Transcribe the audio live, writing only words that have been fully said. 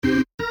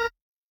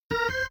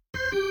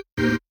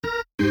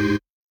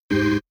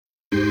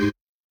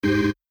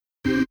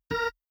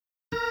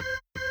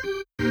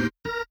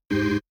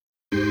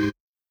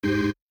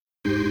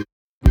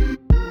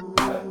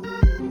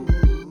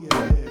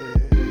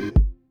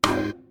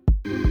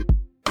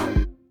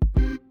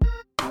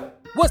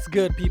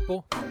good,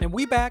 people? And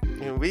we back.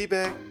 And we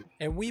back.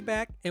 And we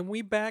back. And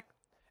we back.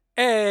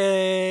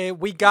 Hey,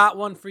 we got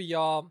one for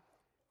y'all.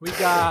 We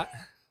got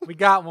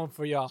one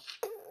for y'all.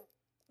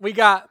 We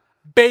got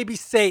Baby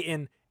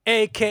Satan,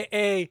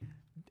 a.k.a.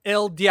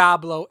 El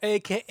Diablo,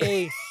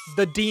 a.k.a.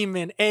 the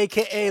Demon,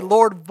 a.k.a.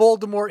 Lord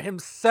Voldemort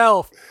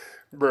himself.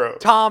 Bro.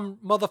 Tom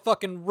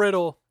motherfucking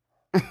Riddle.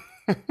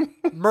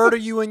 Murder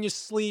you in your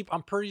sleep.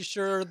 I'm pretty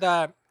sure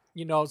that,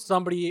 you know,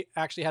 somebody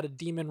actually had a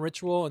demon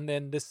ritual and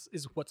then this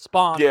is what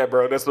spawned. Yeah,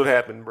 bro. That's what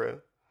happened, bro.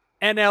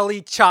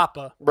 NLE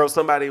Choppa. Bro,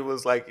 somebody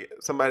was like,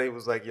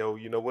 yo,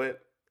 you know what?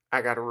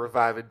 I got to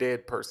revive a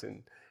dead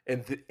person.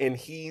 And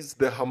he's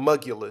the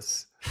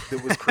homunculus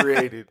that was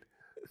created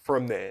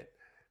from that.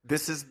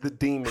 This is the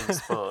demon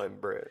spawn,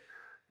 bro.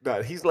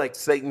 God, he's like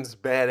Satan's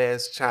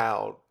badass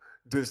child.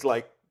 Just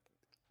like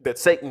that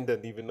Satan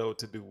doesn't even know what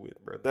to do with,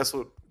 bro. That's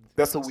what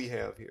we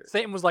have here.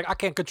 Satan was like, I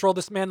can't control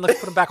this man. Let's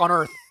put him back on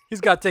Earth.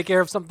 He's got to take care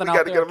of something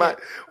out there. Get him out.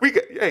 We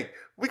got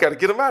to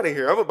get him out of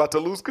here. I'm about to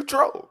lose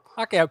control.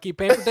 I can't keep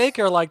paying for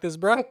daycare like this,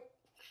 bro.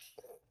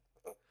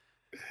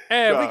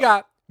 Hey, we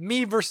got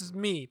me versus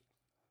me.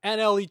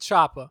 NLE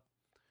Choppa.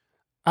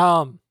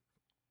 I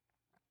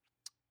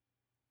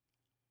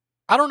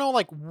don't know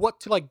like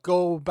what to like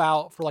go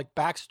about for like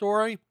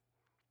backstory.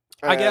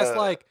 I guess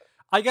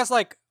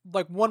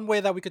one way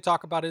that we could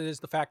talk about it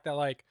is the fact that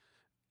like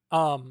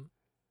I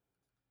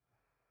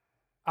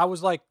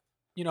was like,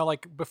 you know,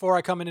 like before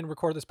I come in and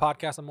record this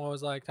podcast, I'm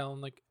always like telling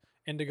like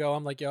Indigo,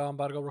 I'm like, yo, I'm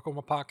about to go record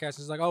my podcast.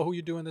 She's like, oh, who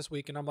you doing this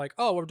week? And I'm like,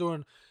 oh, we're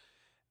doing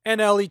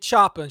NLE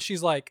Choppa. And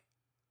she's like,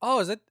 oh,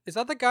 is that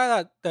the guy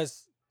that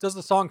does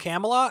the song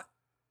Camelot?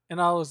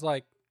 And I was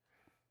like,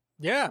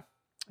 yeah,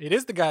 it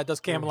is the guy that does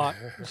Camelot.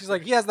 And she's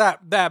like, he has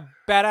that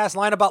badass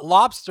line about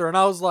lobster. And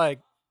I was like,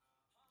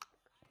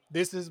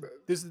 this is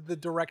the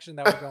direction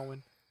that we're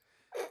going.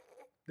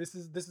 This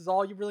is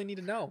all you really need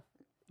to know,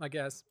 I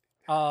guess.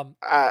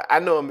 I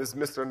know him as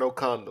Mr. No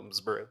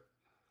Condoms, bro.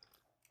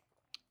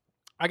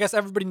 I guess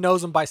everybody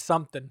knows him by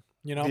something,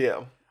 you know?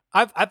 Yeah.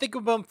 I think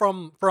of him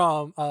from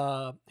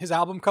his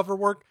album cover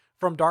work,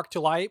 From Dark to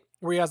Light,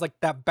 where he has like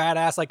that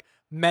badass, like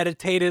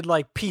meditated,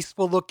 like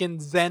peaceful looking,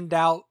 zened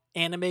out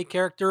anime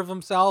character of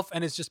himself,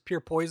 and it's just pure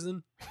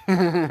poison. I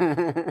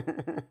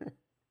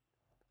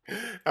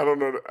don't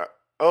know.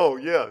 Oh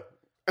yeah.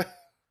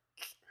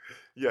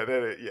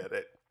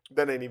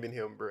 That ain't even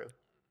him, bro.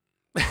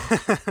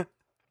 I'm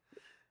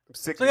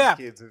sick of these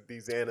kids with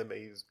these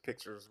anime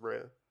pictures,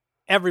 bro.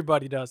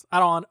 Everybody does. I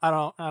don't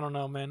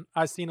know, man.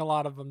 I've seen a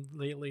lot of them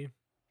lately.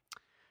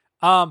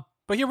 But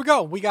here we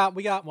go. We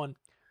got one.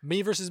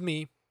 Me versus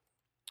me.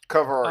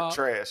 Cover art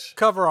trash.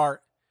 Cover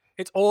art.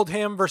 It's old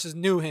him versus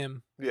new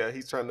him. Yeah,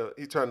 he's trying to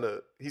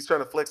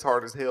flex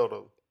hard as hell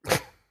though.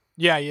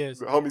 Yeah, he is.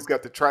 The homie's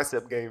got the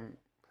tricep game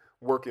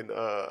working.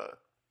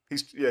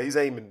 He's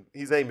aiming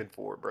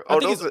for it, bro. I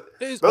think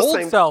his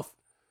old self.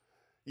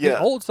 Yeah, his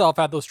old self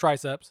had those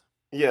triceps.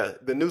 Yeah,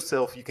 the new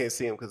self you can't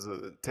see him because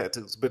of the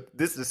tattoos, but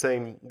this is the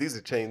same. These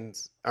are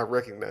chains I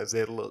recognize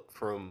that look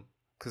from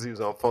because he was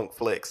on Funk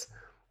Flex,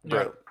 bro.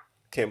 Yeah.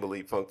 Can't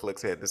believe Funk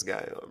Flex had this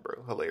guy on,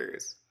 bro.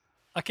 Hilarious.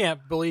 I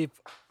can't believe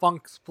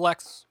Funk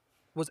Flex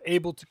was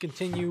able to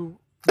continue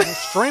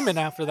streaming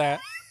after that.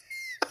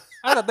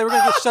 I thought they were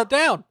gonna get shut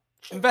down.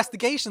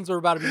 Investigations were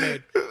about to be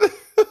made.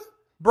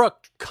 Bro,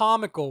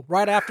 comical.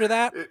 Right after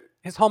that,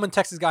 his home in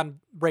Texas got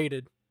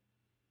raided.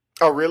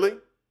 Oh, really?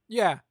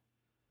 Yeah.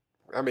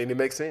 I mean, it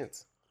makes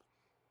sense.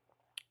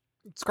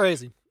 It's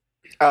crazy.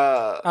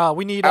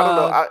 We need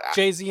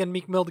Jay-Z and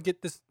Meek Mill to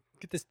get this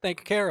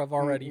taken care of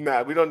already.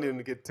 Nah, we don't need him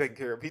to get taken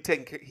care of.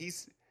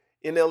 He's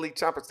NLE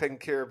Choppa's taking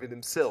care of it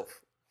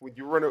himself. When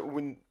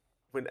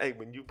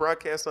you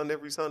broadcast on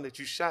every song that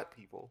you shot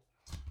people,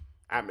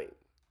 I mean,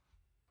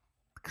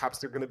 the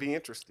cops are gonna be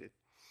interested.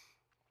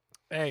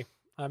 Hey,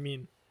 I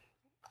mean,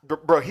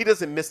 bro, he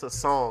doesn't miss a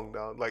song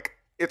though. Like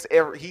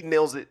he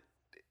nails it.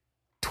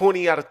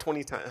 20 out of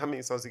 20 times. How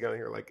many songs he got in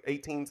here? Like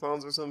 18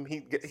 songs or something?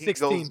 He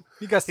 16.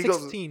 He got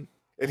 16.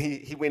 And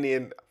he went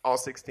in all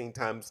 16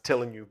 times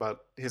telling you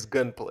about his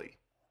gunplay.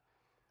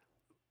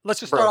 Let's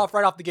just start off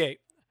right off the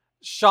gate.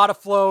 Shot of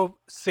Flow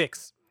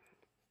 6.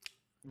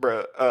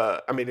 Bro,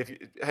 I mean,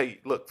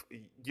 look,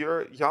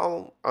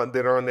 y'all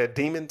that are on that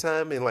demon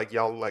time and like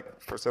y'all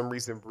like for some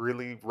reason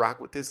really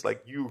rock with this,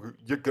 like you're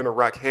gonna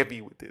rock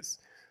heavy with this.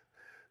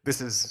 This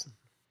is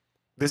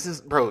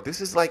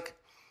like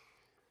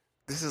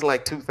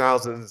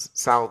 2000s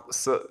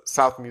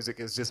South music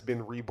has just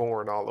been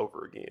reborn all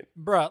over again.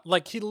 Bruh,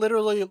 like he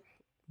literally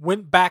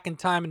went back in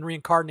time and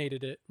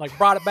reincarnated it. Like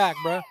brought it back,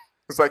 bruh.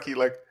 It's like he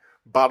like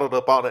bottled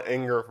up all the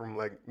anger from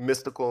like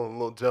Mystical and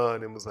Lil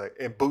Jon and was like,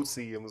 and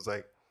Bootsy and was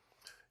like,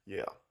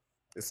 yeah,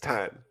 it's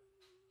time.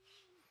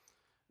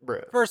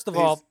 Bruh. First of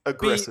all,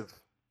 aggressive.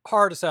 Beat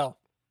hard as hell.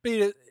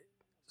 Beat it.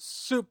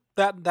 Soup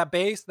that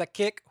bass, that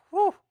kick.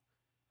 Whew.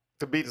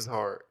 The beat is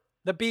hard.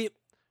 The beat,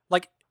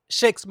 like,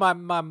 shakes my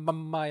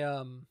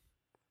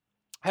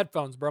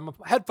headphones, bro. My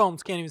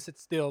headphones can't even sit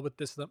still with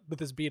this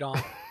beat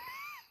on.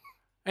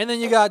 And then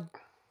you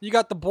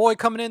got the boy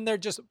coming in there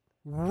just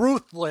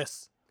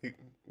ruthless.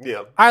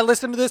 Yeah. I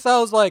listened to this. I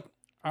was like,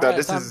 all No, right,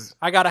 this is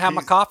I gotta have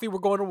my coffee. We're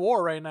going to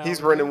war right now.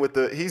 he's running with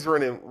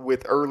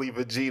early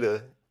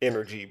Vegeta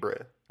energy,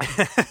 bruh. He's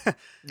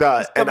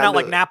And coming out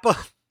like Nappa.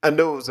 I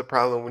know it was a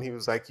problem when he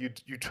was like, "You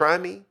try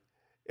me,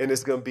 and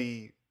it's gonna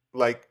be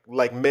like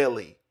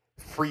Melly,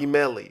 free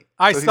Melly."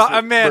 I So he saw,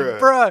 said,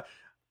 bruh.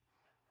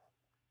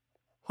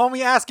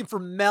 Homie asking for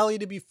Melly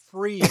to be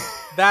free.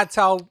 That's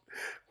how.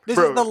 This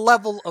is the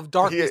level of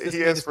darkness this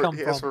man has come from.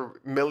 He asked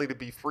for Melly to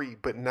be free,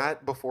 but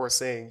not before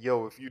saying,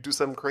 "Yo, if you do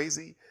something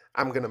crazy,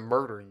 I'm gonna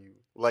murder you."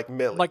 Like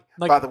Melly.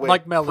 By the way,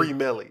 like Melly. Free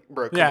Melly,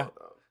 bro. Come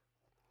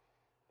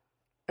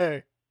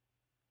on.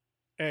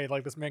 Hey,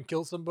 like this man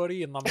killed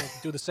somebody, and I'm gonna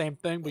do the same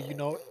thing, but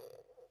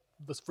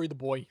let's free the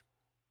boy.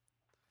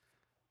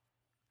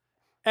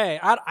 Hey,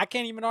 I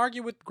can't even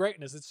argue with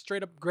greatness. It's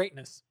straight up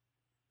greatness.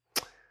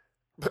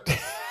 But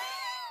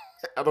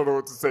I don't know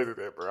what to say to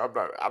that, bro. I'm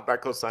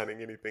not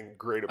co-signing anything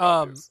great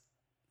about this.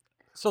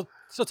 So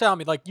tell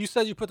me, like you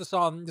said, you put this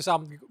album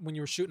when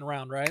you were shooting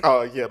around, right?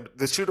 Oh yeah,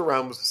 the shoot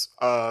around was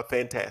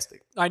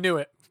fantastic. I knew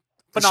it.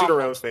 The shoot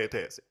around was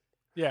fantastic.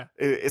 Yeah,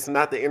 it's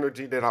not the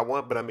energy that I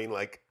want, but I mean,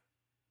 like,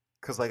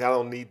 because like I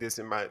don't need this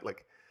in my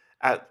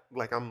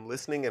I'm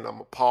listening and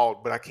I'm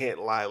appalled, but I can't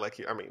lie. Like,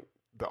 I mean,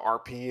 the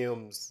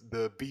RPMs,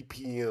 the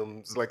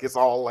BPMs, like it's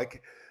all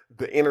like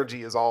the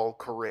energy is all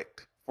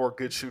correct for a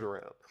good shoot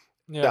around.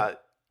 Yeah.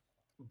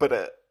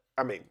 But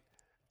I mean,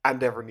 I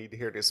never need to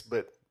hear this,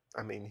 but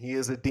I mean, he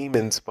is a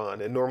demon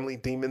spawn, and normally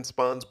demon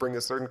spawns bring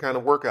a certain kind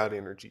of workout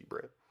energy,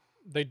 bro.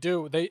 They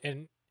do.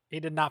 And he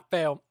did not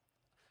fail.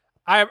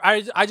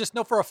 I just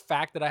know for a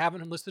fact that I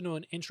haven't listened to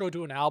an intro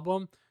to an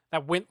album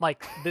that went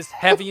like this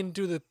heavy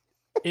into the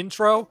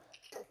intro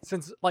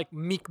since like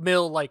Meek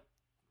Mill, like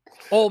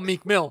old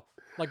Meek Mill.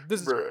 Like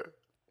this is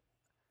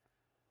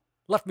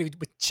left me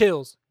with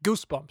chills,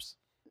 goosebumps.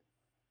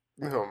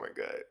 Oh my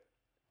god.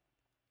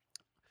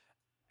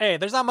 Hey,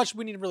 there's not much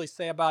we need to really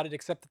say about it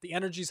except that the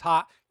energy's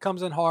hot,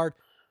 comes in hard,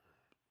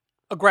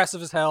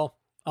 aggressive as hell.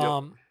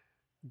 Yep.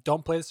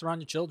 Don't play this around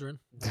your children.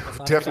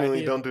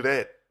 Definitely don't do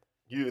that.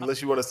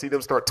 Unless you want to see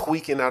them start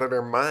tweaking out of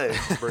their minds,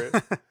 bro.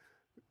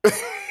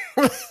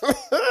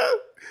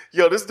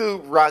 Yo, this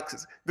dude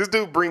rocks. This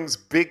dude brings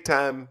big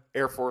time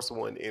Air Force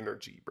One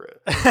energy, bro.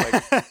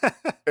 Like,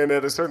 and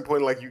at a certain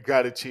point, like, you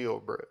gotta chill,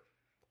 bro.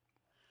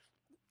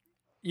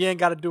 You ain't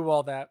got to do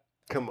all that.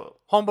 Come on,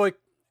 homeboy.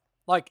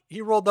 Like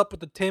he rolled up with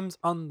the Timbs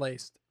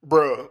unlaced,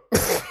 bro.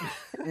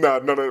 No,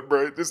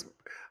 bro.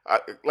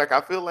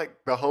 I feel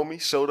like the homie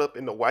showed up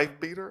in the wife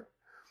beater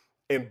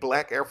and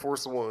black Air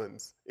Force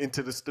Ones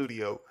into the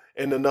studio,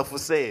 and enough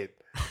was said.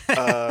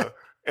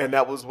 And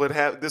that was what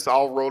happened. This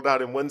all rolled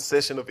out in one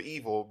session of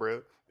evil,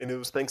 bro. And it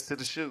was thanks to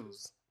the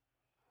shoes.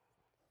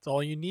 That's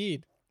all you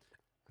need.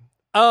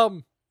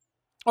 Okay,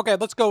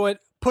 let's go and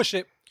push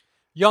it.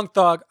 Young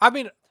Thug. I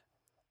mean,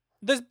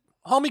 this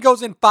homie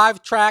goes in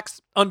 5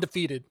 tracks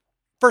undefeated.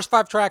 First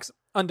 5 tracks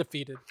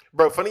undefeated.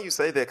 Bro, funny you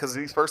say that because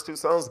these first 2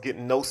 songs get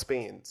no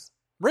spins.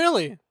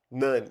 Really?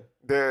 None.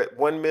 They're at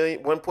 1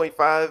 million,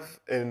 1.5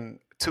 and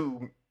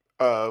 2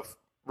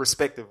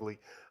 respectively.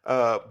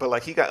 But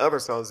like he got other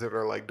songs that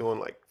are like doing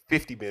like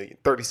 50 million,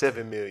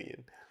 37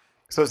 million.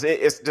 So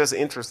it's just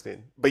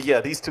interesting. But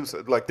yeah, these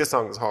 2, like this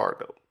song is hard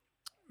though.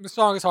 This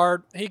song is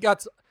hard.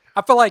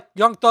 I feel like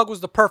Young Thug was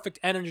the perfect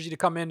energy to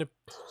come in to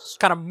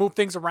kind of move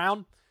things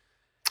around.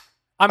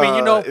 I mean,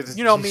 you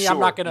know me. Sure, I'm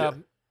not gonna.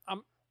 Yeah.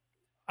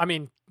 I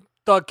mean,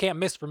 Thug can't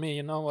miss for me.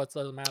 It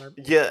doesn't matter.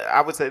 Yeah,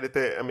 I would say that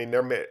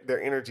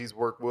their energies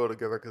work well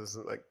together because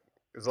like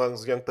as long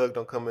as Young Thug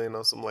don't come in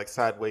on some like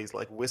sideways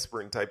like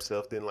whispering type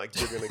stuff, then like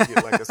you're gonna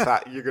get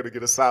like you're gonna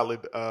get a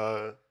solid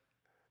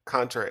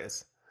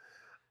contrast.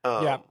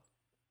 Yeah,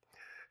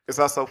 it's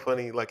also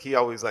funny. Like he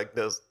always like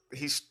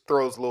he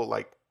throws little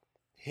like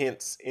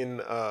hints in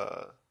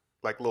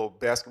like little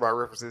basketball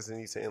references, and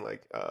he's saying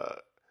like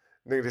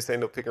nigga, this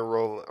ain't no pick and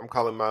roll. I'm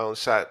calling my own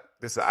shot.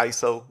 This is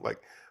ISO,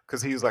 like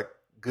because he was like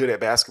good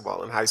at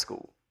basketball in high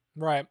school,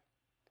 right?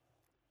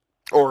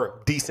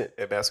 Or decent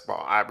at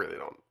basketball. I really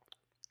don't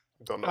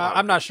know.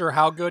 I'm not sure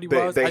how good he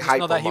was. I just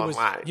know that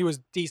he was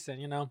decent.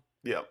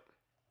 Yeah.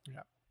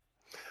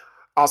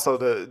 Also,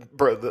 the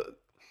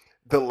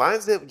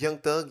lines that Young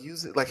Thug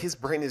uses, like his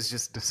brain is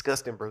just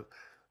disgusting, bro.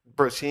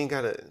 Bro, she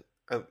got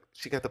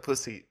the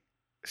pussy.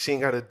 She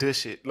ain't got to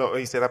dish it. No,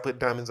 he said I put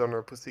diamonds on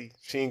her pussy.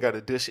 She ain't got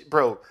to dish it,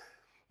 bro.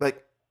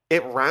 Like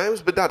it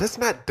rhymes, but no, that's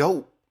not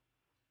dope.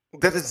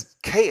 That is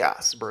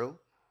chaos, bro.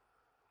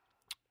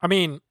 I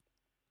mean,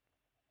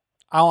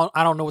 I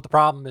don't know what the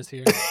problem is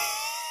here.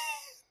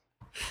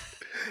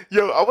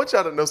 Yo, I want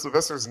y'all to know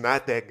Silvestre's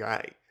not that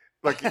guy.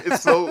 Like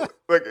it's so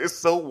it's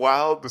so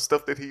wild the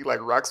stuff that he like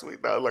rocks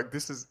with now. Like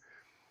this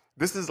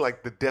is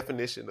like the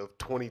definition of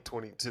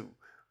 2022.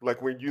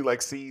 Like when you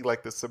like see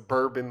like the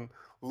suburban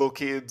little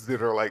kids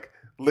that are like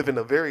living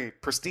a very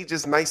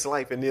prestigious, nice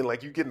life, and then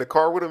like you get in the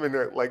car with them and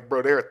they're like,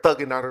 bro, they're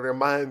thugging out of their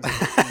minds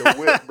in the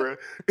whip, bro.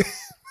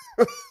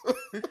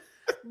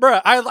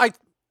 Bro,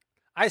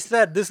 I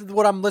said this is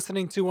what I'm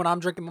listening to when I'm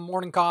drinking my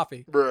morning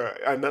coffee. Bro,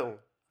 I know.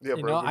 Yeah,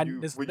 You bro. know,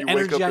 When this you the wake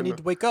energy up I in need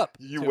to wake up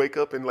you to. wake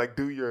up and like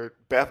do your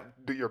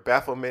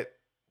Baphomet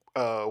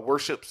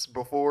worships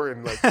before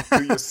and like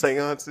do your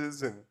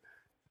seances and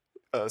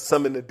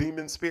summon the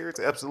demon spirits.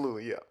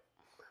 Absolutely,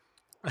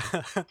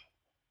 yeah.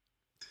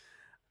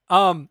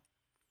 um,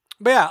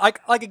 but yeah,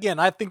 like again,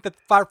 I think that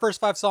the first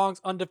five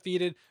songs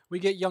undefeated. We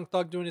get Young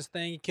Thug doing his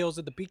thing. He kills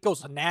it. The beat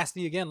goes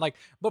nasty again. Like,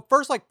 but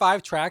first like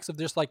five tracks of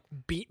just like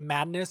beat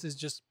madness is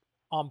just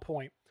on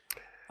point.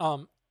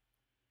 Um,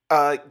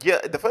 Yeah.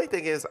 The funny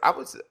thing is,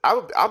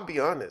 I'll be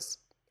honest.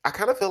 I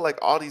kind of feel like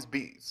all these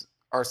beats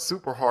are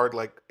super hard.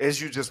 Like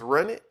as you just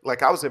run it,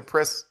 like I was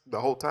impressed the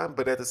whole time,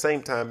 but at the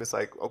same time, it's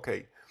like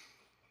okay,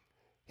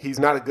 he's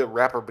not a good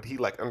rapper, but he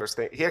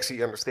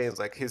actually understands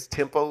like his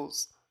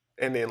tempos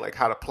and then like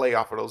how to play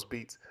off of those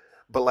beats.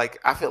 But like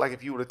I feel like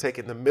if you would have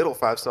taken the middle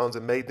five songs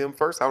and made them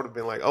first, I would have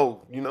been like,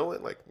 oh, you know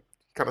what, like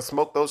kind of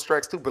smoke those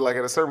tracks too. But like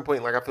at a certain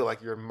point, like I feel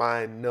like your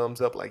mind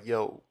numbs up, like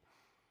yo,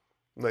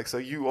 like so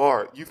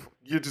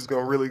you're just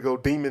gonna really go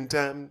demon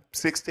time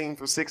 16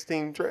 for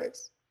 16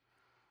 tracks.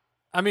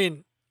 I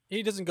mean,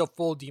 he doesn't go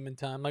full demon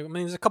time. Like, I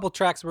mean, there's a couple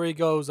tracks where he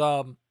goes,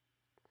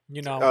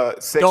 you know,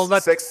 don't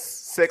let,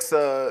 Sex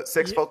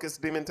y-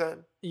 focused demon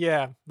time.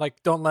 yeah,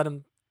 like don't let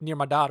him near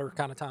my daughter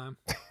kind of time.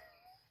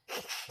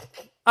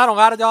 I don't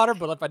got a daughter,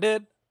 but if I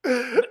did,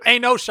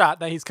 ain't no shot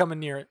that he's coming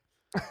near it.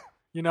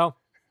 You know.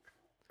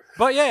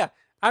 But yeah,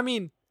 I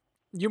mean,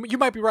 you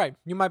might be right.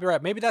 You might be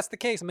right. Maybe that's the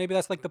case. Maybe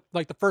that's like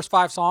the first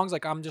five songs.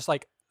 Like I'm just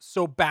like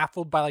so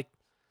baffled by like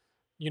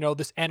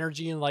this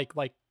energy and like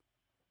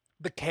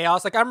the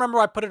chaos. Like I remember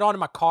I put it on in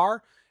my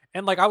car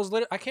and like I was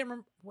I can't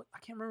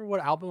remember what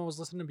album I was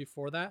listening to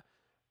before that.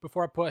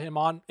 Before I put him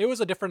on, it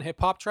was a different hip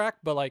hop track.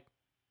 But like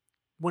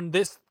when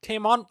this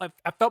came on,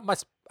 I felt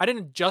I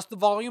didn't adjust the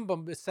volume, but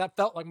it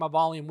felt like my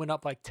volume went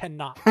up like 10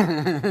 knots.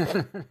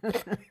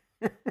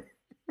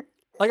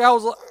 Like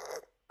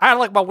I had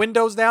like my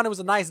windows down. It was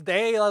a nice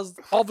day. I was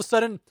all of a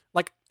sudden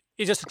like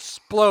it just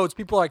explodes.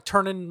 People are like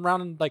turning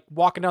around and like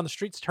walking down the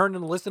streets, turning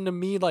and listening to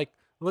me, like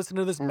listen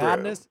to this Bro.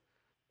 madness.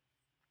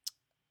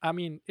 I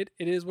mean, it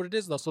is what it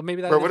is though. So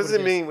maybe that Bro, is what what does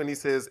it it is. mean when he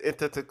says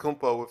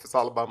Intentacumpo if it's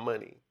all about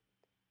money?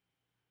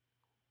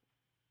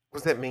 What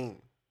does that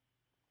mean?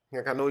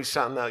 Like I know he's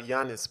shouting out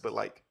Giannis, but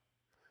like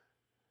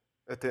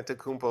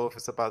Intentacumpo if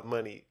it's about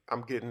money,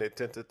 I'm getting it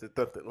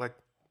like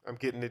I'm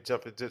getting it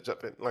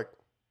jumping like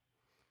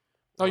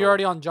Oh, you're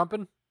already on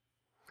jumping.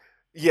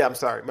 yeah, I'm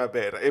sorry, my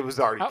bad. It was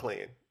already Oh,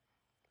 playing.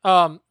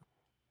 um.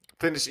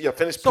 Finish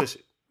So, push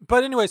it.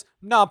 but anyways,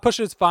 no, push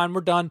it's fine.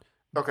 We're done.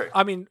 Okay.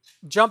 I mean,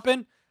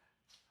 jumping.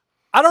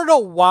 I don't know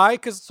why,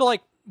 because so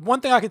like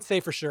one thing I can say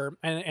for sure,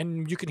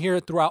 and you can hear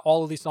it throughout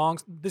all of these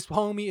songs. This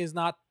homie is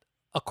not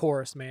a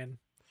chorus man.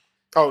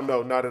 Oh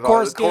no, not at all. The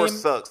Chorus chorus game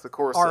sucks. The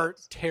chorus are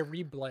sucks.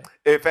 terrible.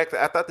 In fact,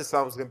 I thought this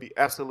song was gonna be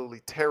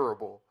absolutely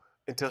terrible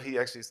until he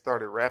actually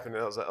started rapping,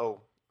 and I was like,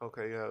 oh,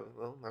 okay, yeah.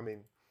 Well, I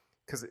mean,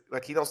 because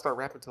like he don't start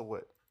rapping till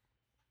what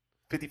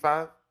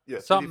 55? Yeah,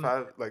 Something.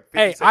 55, like 50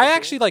 Hey, I seconds in.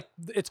 actually like.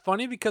 It's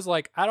funny because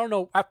like I don't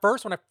know. At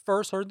first, when I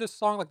first heard this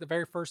song, like the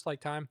very first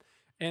like time,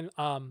 and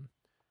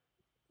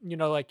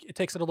like it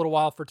takes it a little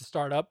while for it to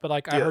start up, but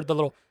like I Yeah, heard the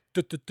little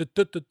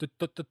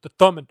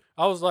thumbing.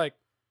 I was like,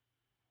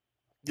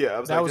 yeah. I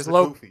was that like, was this is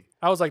low. goofy.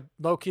 I was like,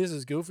 low key, this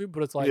is goofy,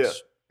 but it's like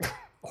Yeah,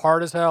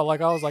 hard as hell.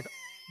 Like I was like,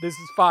 this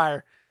is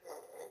fire.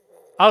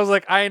 I was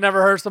like, I ain't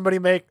never heard somebody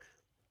make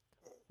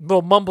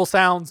little mumble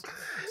sound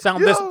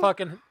this yo,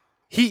 fucking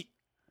heat.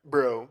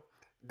 bro.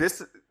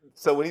 This.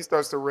 So when he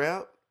starts to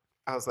rap,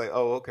 I was like,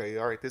 oh, okay,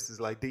 all right, this is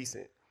like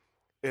decent.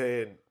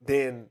 And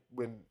then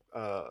when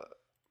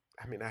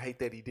I mean, I hate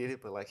that he did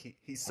it, but like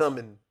he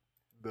summoned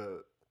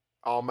the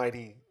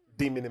almighty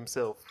demon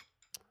himself,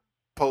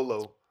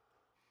 Polo.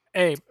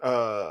 Hey,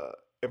 Uh,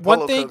 and one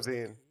Polo thing comes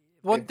in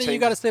one and thing you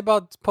got to changes. say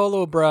about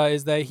Polo, bruh,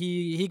 is that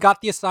he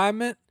got the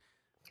assignment,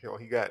 You know,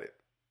 he got it.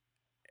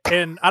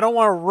 and I don't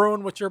want to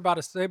ruin what you're about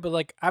to say, but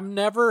like I've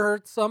never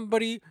heard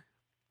somebody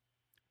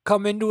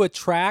come into a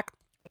track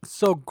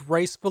so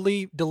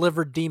gracefully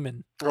deliver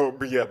demon. Oh,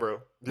 but yeah,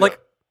 bro. Yeah,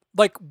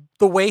 Like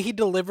the way he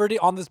delivered it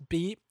on this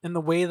beat and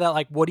the way that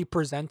like what he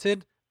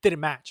presented didn't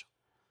match.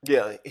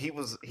 yeah. He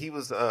was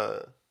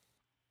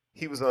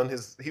on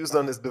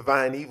his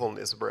divine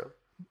evilness, bro.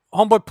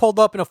 Homeboy pulled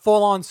up in a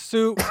full on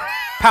suit,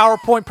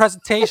 PowerPoint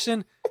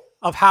presentation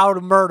of how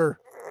to murder.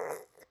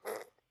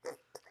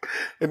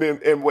 And then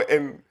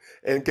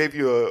and gave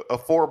you a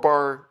 4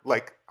 bar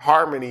like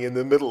harmony in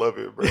the middle of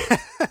it, bro.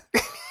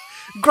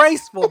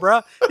 Graceful,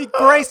 bruh. He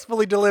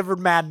gracefully delivered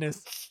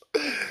madness.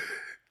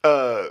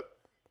 uh,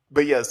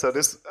 but yeah, so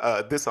this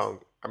song,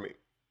 I mean,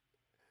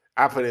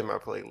 I put it in my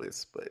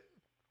playlist, but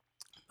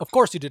Of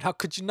course you did. How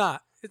could you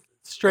not? It's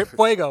straight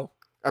fuego.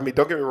 I mean,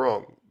 don't get me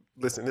wrong.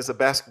 Listen, it's a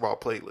basketball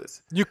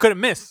playlist. You couldn't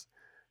miss.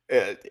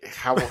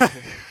 How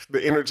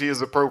the energy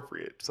is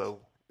appropriate, so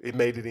it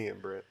made it in,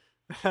 bro.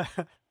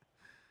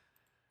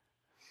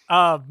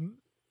 um,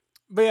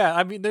 but yeah,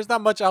 I mean, there's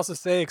not much else to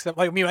say except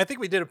like I mean, I think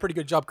we did a pretty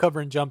good job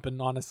covering jumping,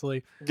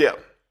 honestly. Yeah,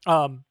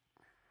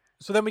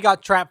 So then we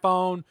got Trap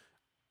Phone.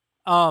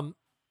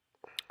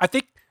 I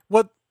think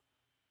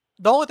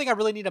the only thing I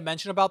really need to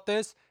mention about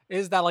this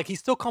is that like he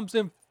still comes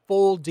in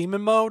full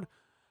demon mode,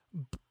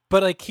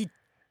 but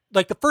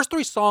like the first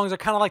 3 songs are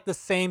kind of like the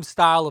same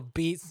style of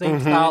beat, same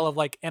style of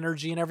like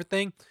energy and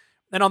everything.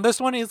 And on this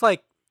one, he's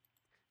like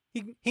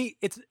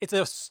it's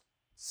a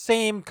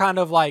same kind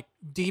of like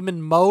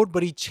demon mode,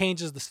 but he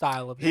changes the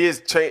style of it.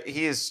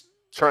 He is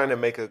trying to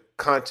make a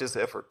conscious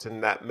effort to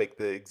not make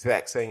the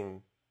exact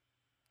same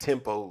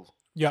tempo.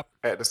 Yep.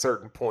 At a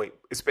certain point,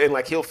 it's been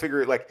like he'll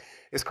figure it. Like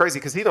it's crazy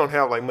because he don't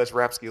have like much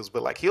rap skills,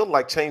 but like he'll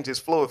like change his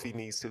flow if he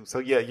needs to. So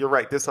yeah, you're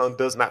right. This song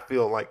does not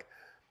feel like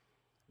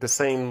the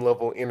same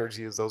level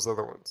energy as those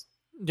other ones.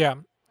 Yeah,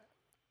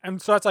 and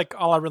so that's like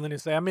all I really need to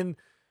say. I mean,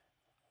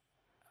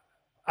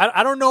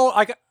 I don't know.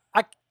 I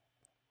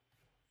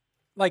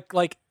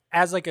like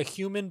as like a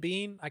human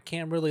being, I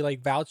can't really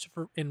like vouch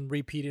for and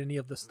repeat any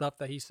of the stuff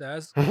that he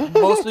says.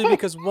 Mostly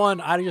because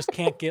one, I just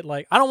can't get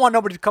like I don't want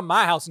nobody to come to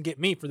my house and get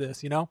me for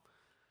this. You know.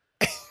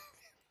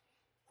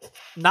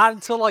 Not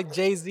until like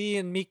Jay-Z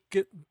and me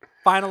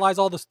finalize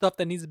all the stuff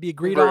that needs to be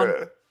agreed on.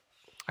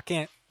 I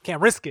can't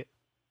risk it.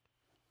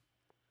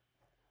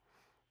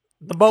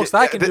 The most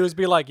I can do is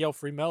be like, "Yo,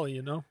 free Melly,"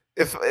 you know.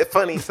 If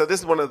funny, so this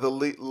is one of the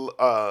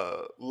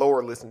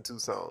lower listened to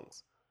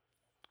songs.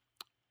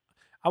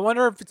 I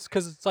wonder if it's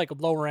because it's like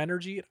lower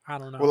energy. I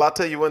don't know. Well, I'll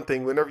tell you one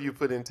thing. Whenever you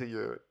put into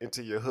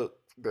your hook,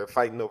 they're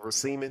fighting over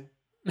semen.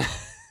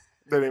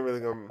 That ain't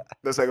really gonna.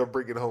 That's not gonna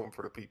bring it home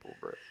for the people,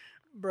 bro.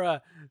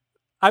 Bruh,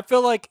 I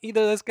feel like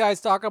either this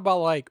guy's talking about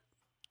like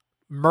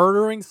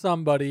murdering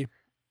somebody,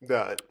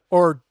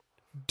 or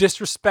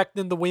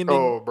disrespecting the women.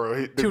 Oh,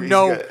 bro, to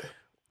know.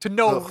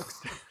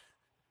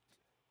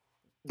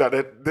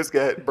 This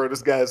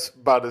guy's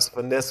about as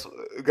finesse.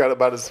 Got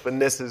about as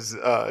finesse as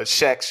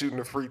Shaq shooting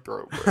a free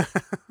throw,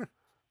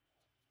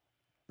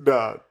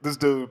 bro. This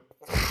dude.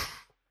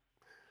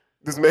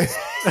 This man,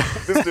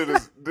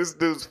 this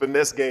dude's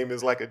finesse game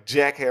is like a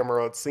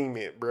jackhammer on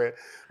cement, bro.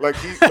 Like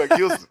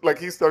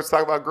he starts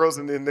talking about girls,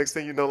 and then next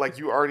thing you know, like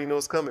you already know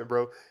it's coming,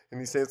 bro.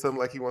 And he's saying something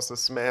like he wants to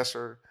smash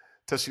her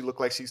till she look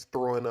like she's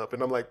throwing up,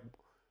 and I'm like,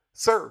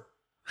 sir,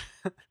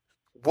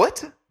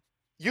 what?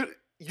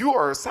 You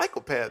are a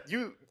psychopath.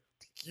 You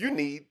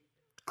need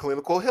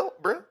clinical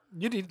help, bro.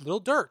 You need a little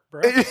dirt,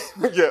 bro.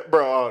 Yeah,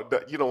 bro.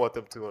 You don't want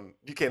them to.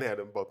 You can't have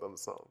them both on the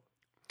song.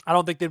 I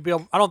don't think they'd be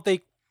able. I don't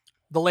think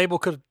the label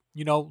could.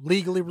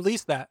 Legally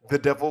release that. The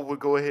devil would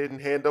go ahead and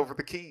hand over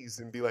the keys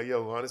and be like,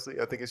 yo, honestly,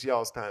 I think it's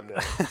y'all's time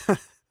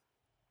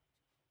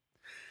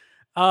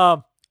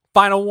now.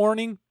 Final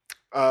Warning.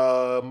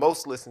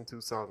 Most listened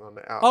to song on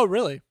the album. Oh,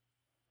 really?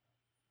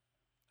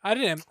 I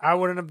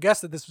wouldn't have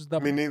guessed that this was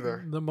Me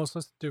neither. The most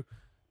listened to.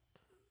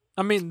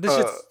 I mean, this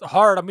shit's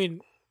hard. I mean,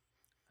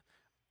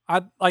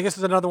 I guess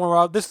is another one where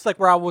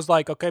I was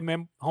like, okay,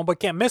 man, homeboy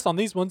can't miss on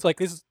these ones. Like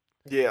this is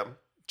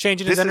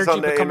changing his energy,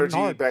 on that becoming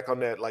hard. Back on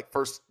that, like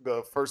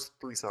the first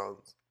 3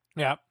 songs.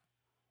 Yeah.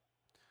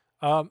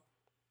 I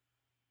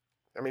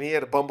mean, he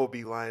had a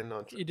Bumblebee line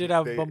on. He did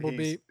have a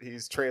Bumblebee.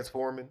 He's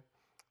transforming.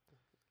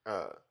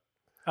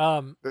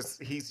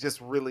 He's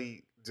just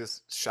really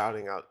just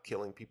shouting out,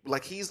 killing people.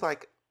 Like he's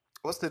like,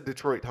 what's the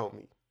Detroit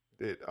homie?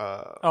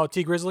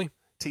 T Grizzly.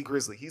 T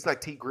Grizzly. He's like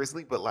T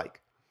Grizzly, but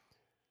like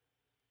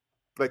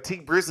T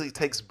Grizzly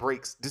takes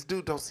breaks. This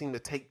dude don't seem to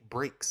take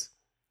breaks.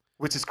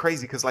 Which is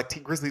crazy because like T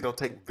Grizzly don't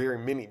take very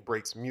many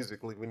breaks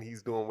musically when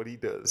he's doing what he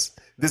does.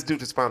 This dude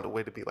just found a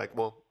way to be like,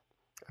 well,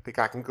 I think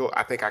I can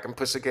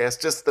push the gas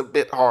just a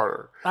bit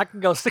harder. I can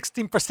go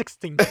 16 for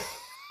 16.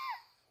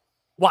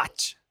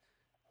 Watch.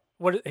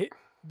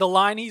 The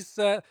line he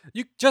said,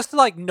 you just to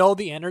like know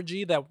the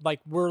energy that like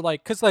we're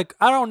like, cause like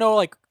I don't know,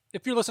 like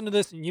if you're listening to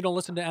this and you don't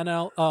listen to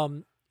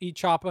NLE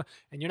Choppa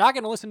and you're not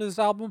gonna listen to this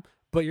album,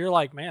 but you're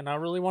like, man, I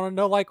really want to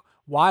know like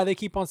why they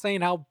keep on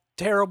saying how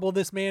terrible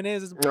this man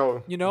is.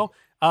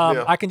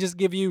 I can just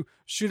give you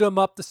shoot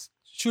up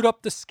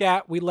the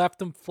scat. We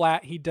left him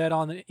flat. He dead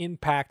on the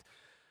impact.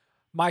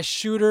 My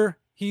shooter,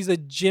 he's a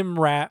gym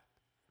rat,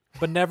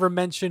 but never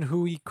mention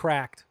who he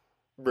cracked.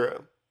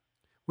 Bruh.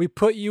 We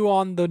put you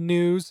on the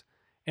news,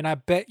 and I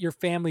bet your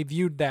family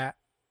viewed that.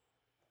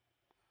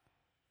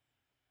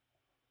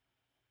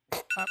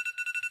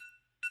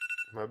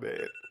 My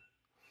bad.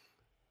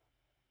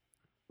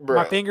 Bruh.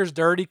 My finger's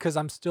dirty because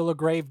I'm still a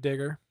grave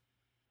digger.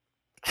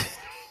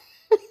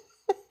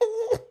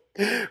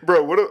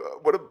 Bro, what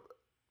a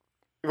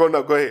well,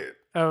 no, go ahead.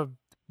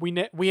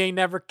 We ain't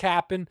never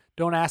capping.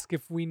 Don't ask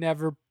if we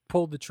never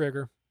pulled the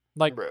trigger.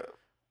 Like, bro,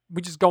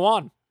 we just go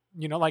on.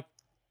 Like,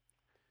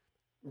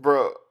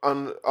 bro,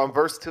 on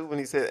verse 2 when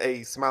he said,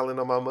 "Hey, smiling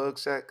on my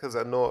mugshot because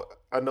I know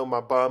my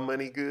bond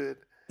money good.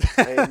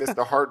 I ain't missed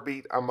a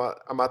heartbeat. I'm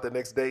out the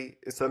next day.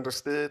 It's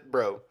understood,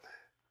 bro."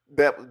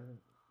 That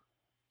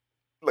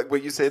like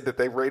when you said that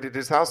they raided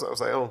his house, I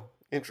was like, oh,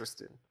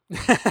 interesting.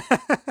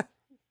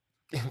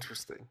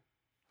 Interesting.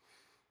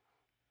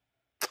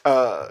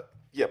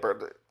 Yeah, bro.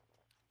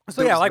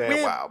 So yeah, like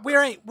we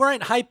ain't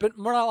hyping.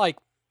 We're not like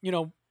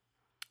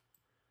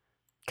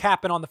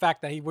capping on the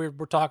fact that we're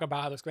talking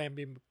about how this man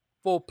being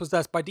full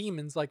possessed by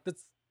demons. Like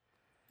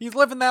he's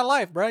living that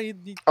life, bro. He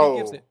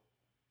gives it.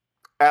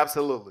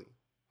 Absolutely.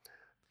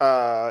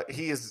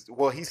 He is.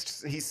 Well,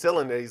 he's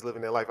selling that he's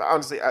living that life.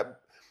 Honestly,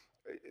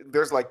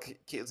 there's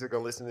like kids that are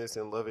gonna listen to this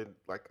and love it.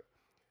 Like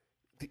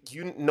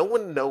no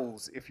one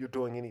knows if you're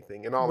doing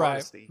anything. In all Right.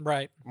 honesty,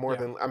 Right. more Yeah.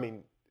 than I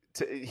mean,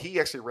 he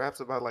actually raps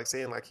about like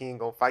saying like he ain't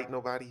gonna fight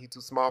nobody. He's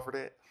too small for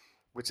that,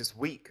 which is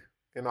weak.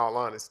 In all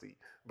honesty,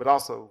 but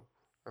also,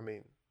 I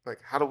mean,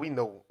 like how do we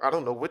know? I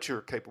don't know what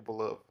you're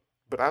capable of,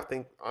 but I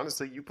think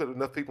honestly, you put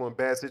enough people in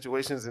bad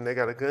situations and they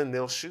got a gun,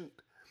 they'll shoot.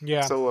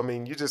 Yeah. So I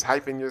mean, you're just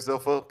hyping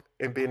yourself up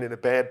and being in a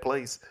bad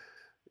place.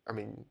 I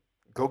mean,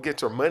 go get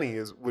your money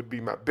would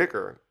be my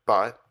bigger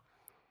thought.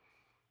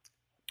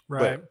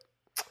 Right.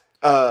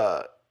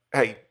 But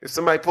hey, if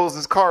somebody pulls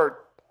this card,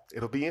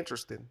 it'll be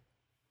interesting.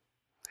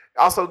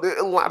 Also,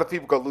 a lot of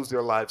people gonna lose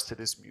their lives to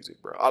this music,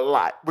 bro. A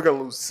lot. We're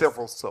gonna lose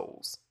several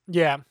souls.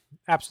 Yeah.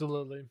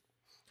 Absolutely.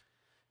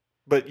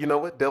 But you know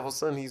what, Devil's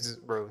Son, he's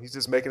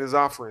just making his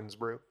offerings,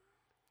 bro.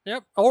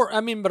 Yep. Or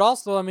I mean, but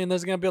also, I mean,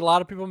 there's gonna be a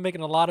lot of people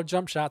making a lot of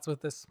jump shots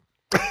with this.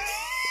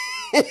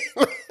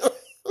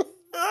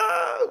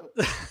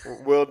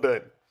 Well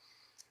done.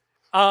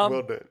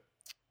 Well done.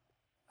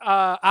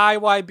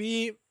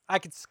 IYB, I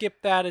could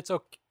skip that. It's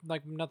okay.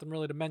 Like nothing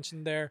really to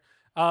mention there.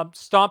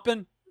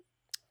 Stomping,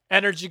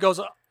 energy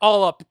goes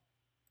all up.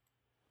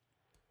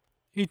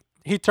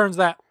 He turns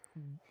that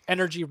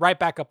energy right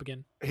back up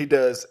again. He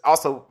does.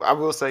 Also, I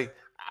will say,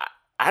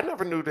 I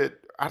never knew that.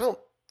 I don't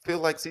feel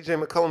like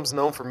CJ McCollum's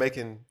known for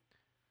making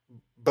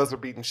buzzer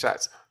beating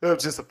shots. That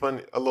was just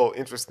a little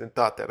interesting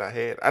thought that I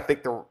had. I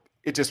think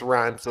it just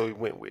rhymed, so he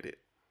went with it.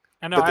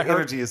 I know. But the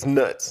energy is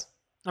nuts.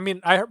 I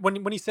mean, I heard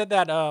when he said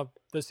that the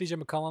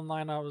CJ McCollum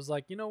line, I was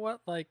like, you know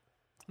what? Like,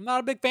 I'm not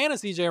a big fan of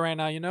CJ right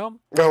now. You know?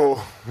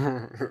 No.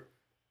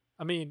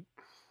 I mean,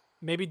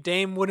 maybe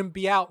Dame wouldn't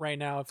be out right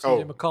now if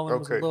CJ McCollum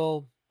was a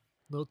little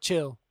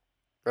chill.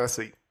 I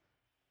see.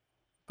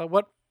 But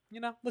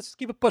let's just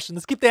keep it pushing.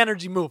 Let's keep the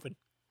energy moving.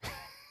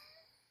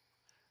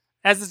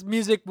 As this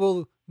music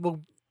will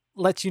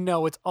let you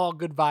know it's all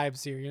good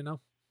vibes here, you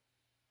know?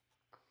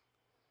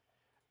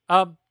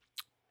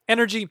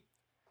 Energy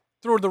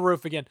through the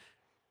roof again.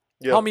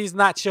 Yep. Homie's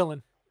not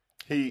chilling.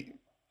 He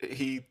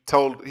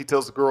tells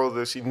the girl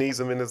that she needs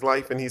him in his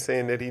life, and he's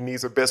saying that he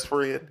needs her best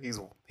friend.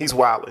 He's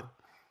wilding.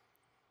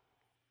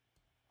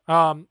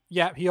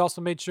 Yeah, he also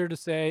made sure to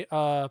say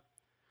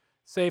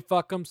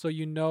fuck him, so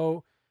you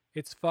know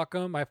it's fuck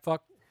him. I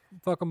fuck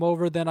him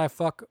over, then I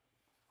fuck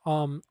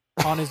on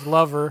his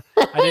lover.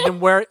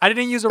 I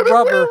didn't use a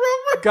rubber.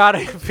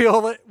 Gotta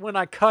feel it when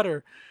I cut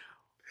her.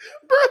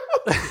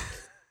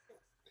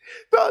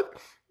 Bro.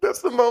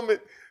 That's the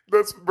moment.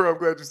 Bro, I'm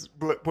glad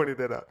you pointed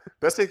that out.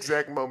 That's the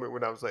exact moment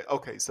when I was like,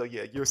 okay, so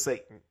yeah, you're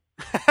Satan.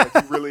 Like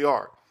you really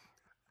are.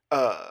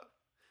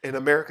 And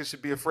America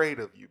should be afraid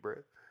of you, bro.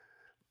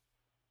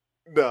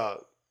 Nah.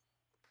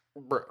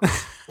 Bro.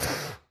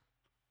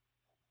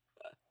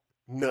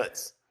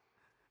 Nuts.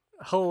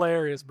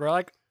 Hilarious, bro.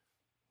 Like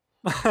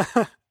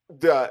I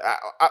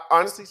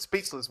honestly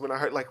speechless when I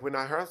heard I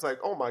was like,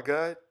 oh my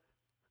God.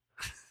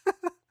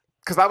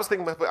 Because I was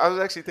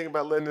actually thinking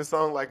about letting this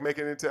song like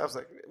making it into. I was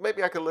like,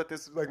 maybe I could let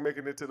this like make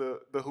it into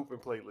the hooping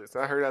playlist.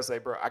 And I heard I say,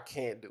 bro, I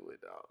can't do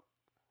it, dog.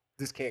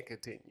 This can't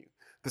continue.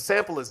 The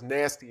sample is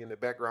nasty in the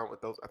background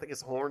with those. I think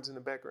it's horns in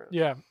the background.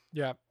 Yeah,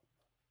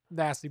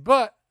 nasty.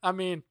 But I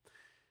mean,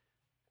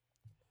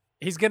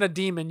 he's gonna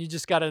demon. You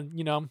just gotta,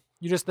 you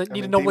just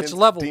need to know which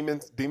level.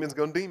 Demons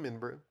gonna demon,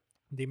 bro.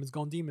 Demons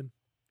gonna demon.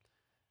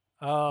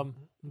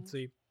 Let's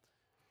see.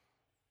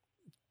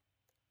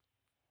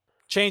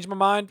 Change my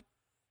mind.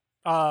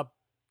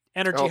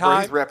 Energy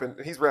high. He's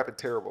rapping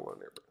terrible on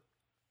there, bro.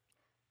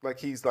 Like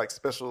he's like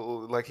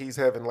special. Like he's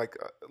having like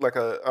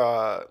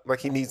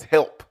he needs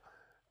help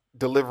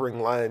delivering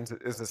lines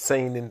as a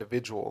sane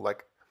individual.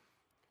 Like,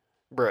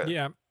 bro.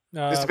 Yeah.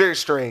 It's very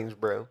strange,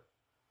 bro.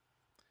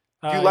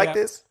 You like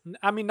this?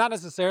 I mean, not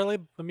necessarily.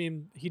 I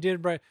mean, he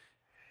did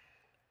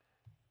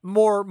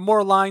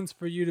more lines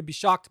for you to be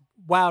shocked,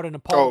 wowed, and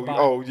appalled by.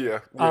 Oh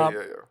yeah.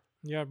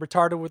 Yeah,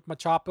 retarded with my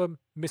choppa,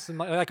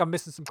 missing I'm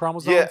missing some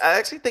chromosomes. Yeah, I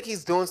actually think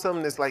he's doing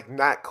something that's like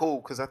not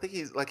cool because I think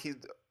he's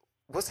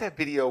what's that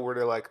video where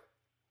they're like,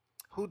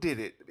 who did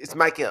it? It's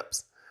Mike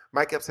Epps.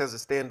 Mike Epps has a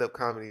stand-up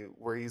comedy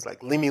where he's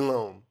like, leave me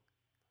alone.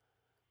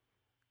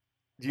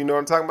 Do you know what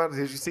I'm talking about?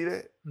 Did you see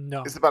that?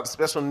 No. It's about a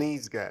special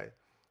needs guy.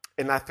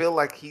 And I feel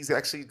like he's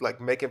actually like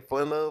making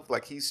fun of,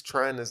 like he's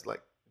trying to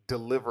like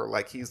deliver,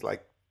 like he's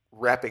like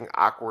rapping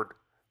awkward,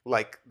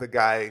 like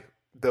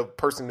the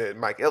person that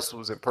Mike Epps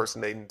was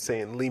impersonating,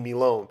 saying "leave me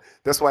alone."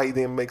 That's why he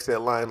then makes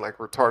that line like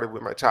 "retarded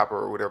with my chopper"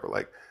 or whatever.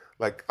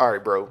 Like, all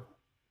right, bro,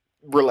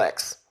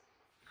 relax.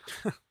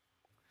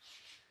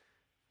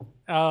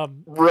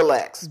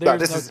 Relax. No,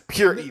 this is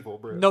pure evil,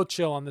 bro. No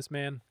chill on this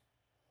man.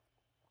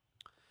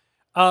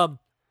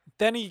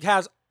 Then he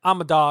has "I'm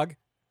a dog,"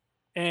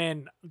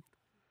 and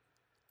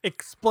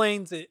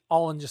explains it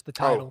all in just the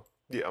title.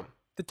 Oh, yeah,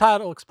 the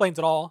title explains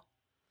it all.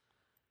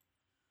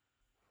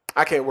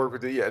 I can't work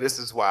with it. Yeah, this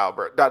is wild,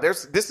 bro. Now,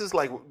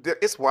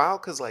 it's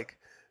wild because like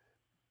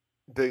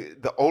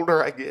the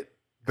older I get,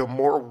 the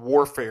more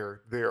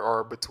warfare there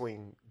are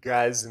between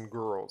guys and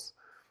girls.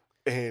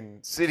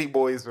 And city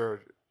boys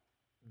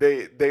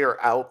they are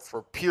out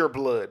for pure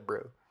blood,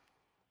 bro.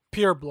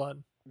 Pure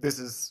blood. This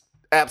is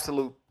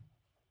absolute.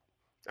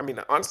 I mean,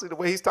 honestly, the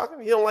way he's talking,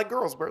 he don't like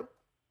girls, bro.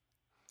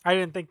 I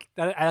didn't think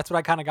that's what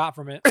I kind of got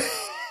from it.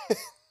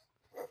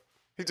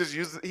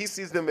 He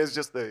sees them as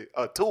just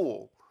a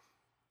tool.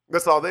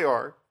 That's all they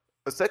are.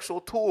 A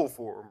sexual tool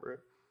for him, bro.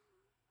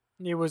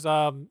 It was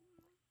I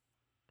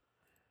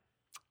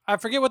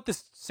forget what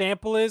this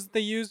sample is they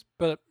use,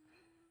 but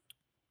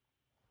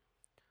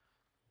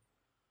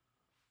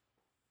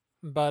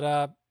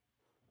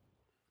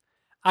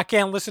I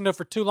can't listen to it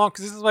for too long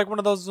because this is like one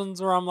of those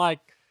ones where I'm like,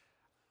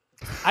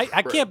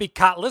 I can't be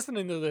caught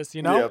listening to this,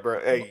 you know? Yeah, bro.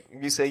 Hey,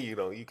 you say you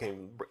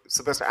can't.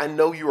 Silvestre, I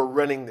know you are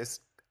running this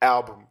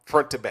album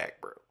front to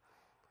back, bro.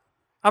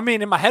 I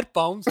mean, in my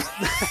headphones.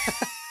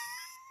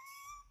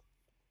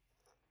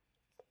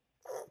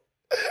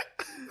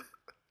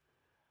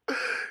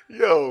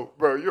 Yo,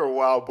 bro, you're a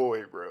wild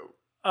boy, bro.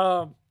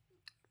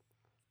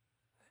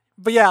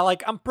 But yeah,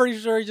 like I'm pretty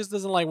sure he just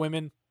doesn't like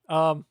women,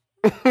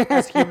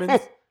 as humans.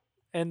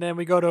 And then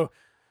we go to,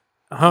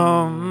 Hey,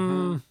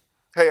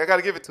 I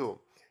gotta give it to him.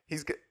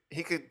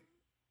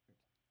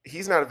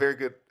 He's not a very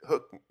good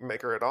hook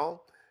maker at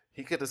all.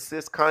 He could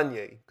assist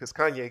Kanye because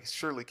Kanye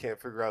surely can't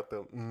figure out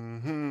the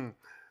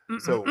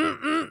So,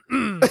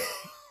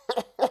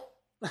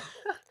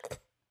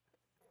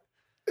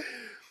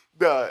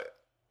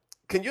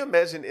 can you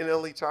imagine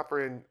NLE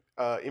Choppa and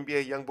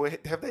NBA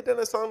YoungBoy? Have they done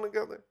a song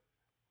together?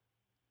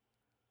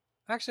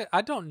 Actually,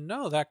 I don't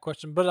know that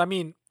question, but I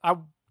mean,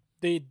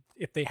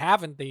 if they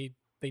haven't, they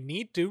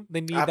need to.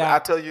 They need that.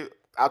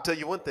 I'll tell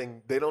you one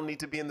thing. They don't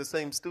need to be in the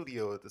same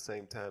studio at the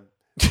same time.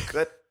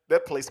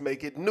 that place may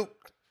get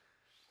nuked.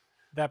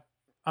 That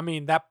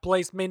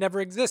place may never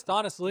exist,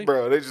 honestly.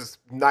 Bro, they just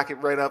knock it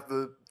right off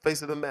the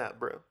face of the map,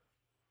 bro.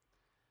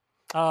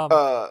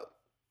 But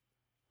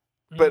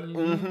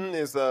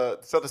is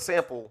so the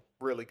sample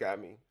really got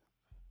me.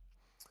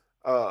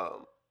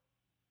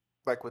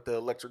 Like with the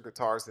electric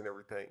guitars and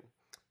everything.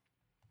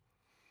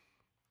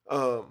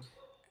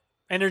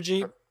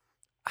 Energy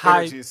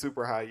high. Energy is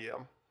super high, yeah.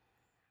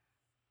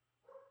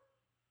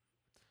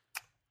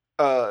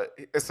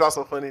 It's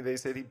also funny they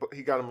said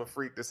he got him a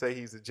freak to say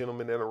he's a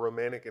gentleman and a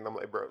romantic, and I'm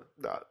like, bro,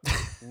 nah,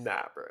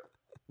 bro,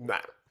 nah.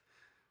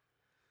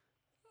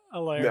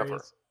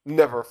 Hilarious.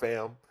 Never,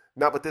 fam.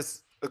 Not with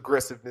this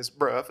aggressiveness,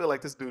 bro. I feel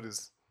like this dude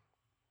is.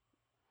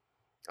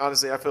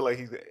 Honestly, I feel like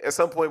at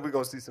some point we're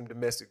gonna see some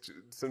domestic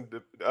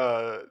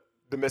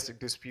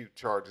dispute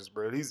charges,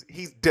 bro.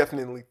 He's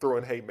definitely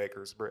throwing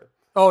haymakers, bro.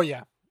 Oh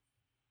yeah,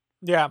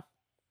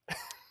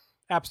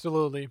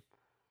 absolutely.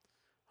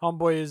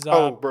 Homeboy is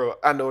bro,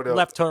 I know that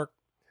left hook.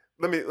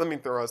 Let me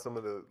throw out some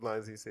of the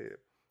lines he said.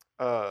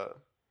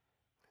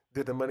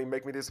 Did the money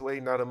make me this way?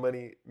 Now the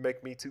money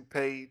make me too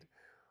paid.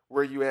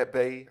 Where you at,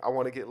 bae? I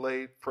want to get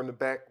laid from the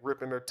back,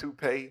 ripping her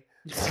toupee.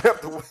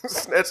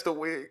 Snatch the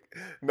wig.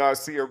 Now I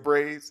see her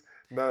braids.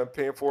 Now I'm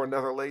paying for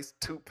another lace.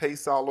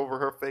 Toothpaste all over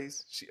her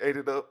face. She ate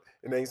it up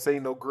and ain't say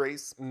no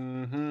grace.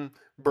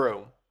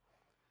 Bro.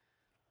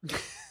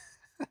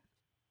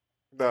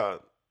 Nah.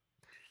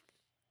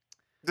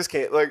 Just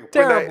can't. Like,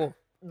 terrible.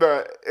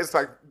 It's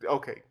like,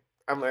 okay.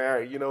 I'm like, all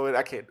right, you know what?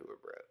 I can't do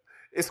it, bro.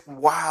 It's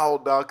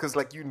wild, dog, because,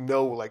 like,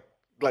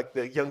 like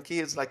the young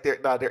kids, like,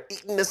 they're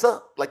eating this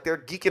up. Like, they're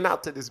geeking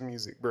out to this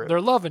music, bro.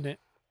 They're loving it.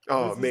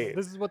 Oh, man.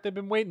 This is what they've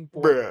been waiting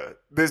for. Bruh,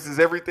 this is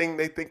everything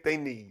they think they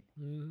need.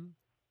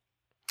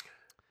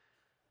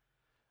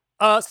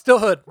 Still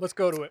Hood. Let's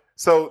go to it.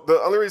 So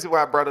the only reason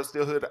why I brought up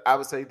Still Hood, I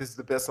would say this is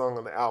the best song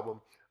on the album.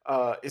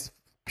 It's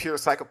pure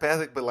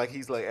psychopathic, but like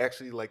he's like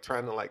actually like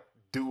trying to like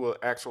do an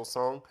actual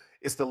song.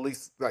 It's the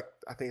least like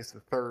I think it's the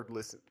third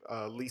least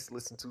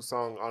listened to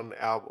song on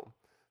the album.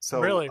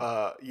 So really,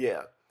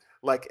 yeah.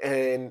 Like,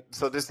 and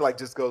so this like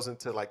just goes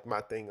into like my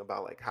thing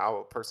about like how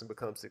a person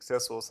becomes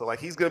successful. So like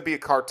he's gonna be a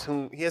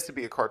cartoon. He has to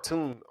be a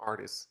cartoon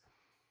artist,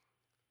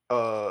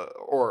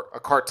 or a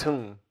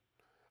cartoon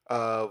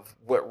of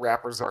what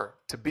rappers are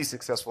to be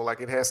successful.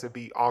 Like it has to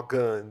be all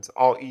guns,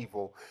 all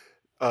evil.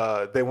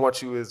 They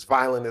want you as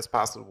violent as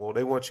possible.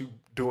 They want you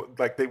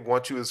they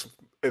want you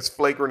as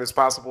flagrant as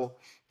possible.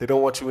 They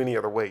don't want you any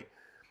other way,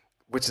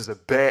 which is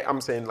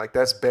I'm saying like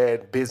that's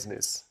bad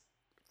business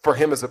for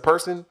him as a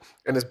person,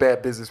 and it's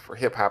bad business for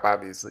hip hop,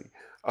 obviously.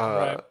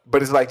 Right.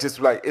 But it's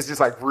just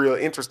like real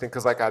interesting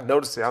because like I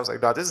noticed it. I was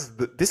like, "Dog,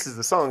 this is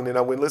the song." And then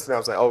I went and listened. I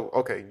was like, "Oh,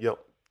 okay, yep.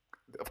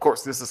 Of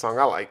course, this is a song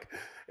I like,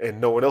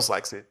 and no one else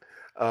likes it."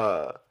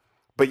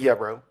 But yeah,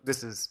 bro,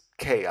 this is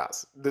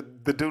chaos. The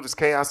dude is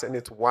chaos, and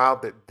it's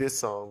wild that this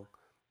song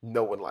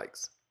no one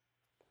likes.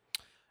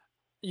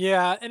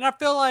 Yeah, and I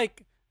feel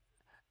like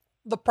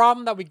the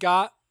problem that we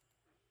got.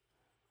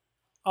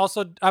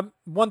 Also,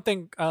 one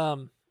thing.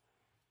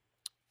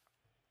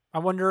 I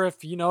wonder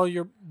if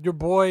your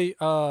boy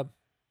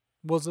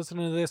was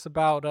listening to this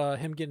about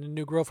him getting a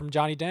new girl from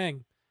Johnny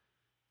Dang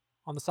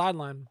on the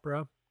sideline,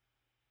 bro.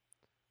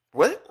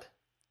 What?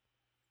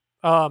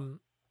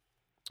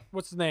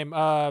 What's his name?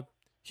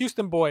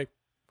 Houston boy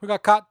who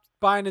got caught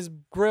buying his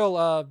grill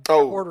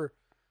order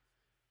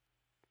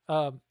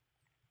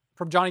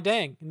from Johnny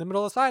Dang in the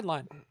middle of the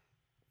sideline.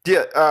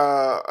 Yeah.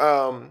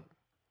 Oh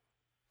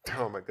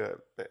my God.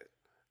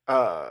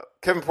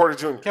 Kevin Porter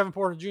Jr. Kevin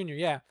Porter Jr.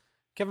 Yeah.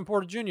 Kevin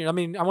Porter Jr. I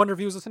mean, I wonder if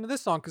he was listening to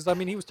this song because I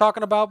mean, he was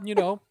talking about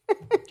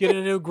getting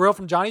a new grill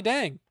from Johnny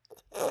Dang.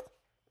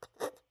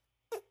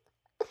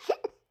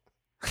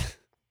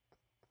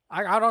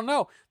 I don't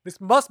know.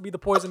 This must be the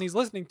poison he's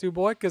listening to,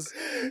 boy. Because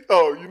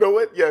you know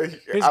what? Yeah,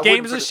 his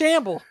game's a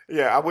shamble.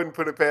 Yeah, I wouldn't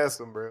put it past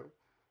him, bro.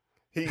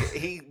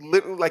 He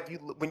literally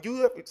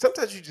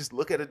sometimes you just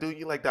look at a dude,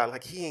 you like, dog,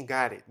 like he ain't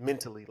got it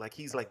mentally, like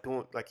he's like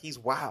doing, like he's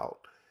wild.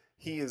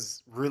 He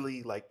is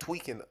really like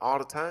tweaking all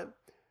the time.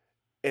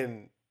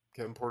 And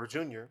Kevin Porter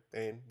Jr.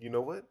 and you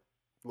know what?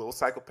 Little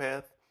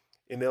psychopath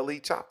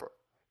NLE Choppa.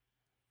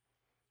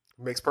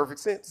 Makes perfect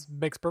sense.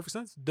 Makes perfect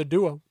sense. The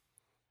duo.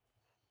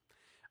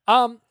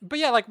 But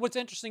yeah, like what's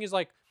interesting is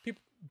like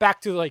people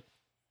back to like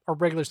a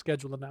regular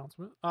scheduled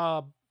announcement.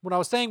 What I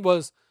was saying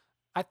was,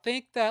 I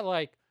think that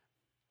like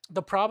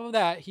the problem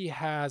that he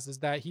has is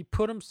that he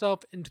put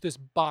himself into this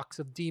box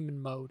of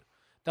demon mode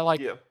that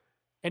like,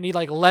 and he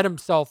like let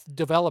himself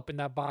develop in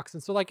that box.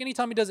 And so like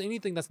anytime he does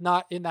anything that's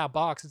not in that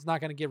box, it's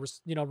not going to get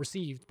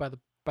received by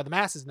the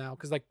masses now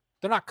because like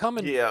they're not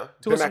coming to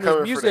listen to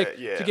his music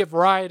to get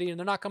variety, and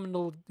they're not coming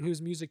to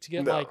his music to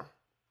get like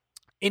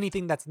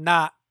anything that's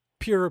not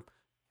pure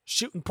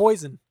shooting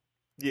poison.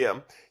 Yeah,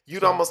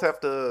 you'd have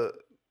to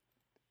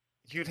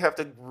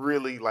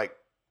really like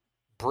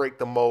break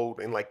the mold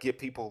and like get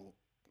people,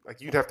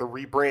 like you'd have to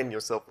rebrand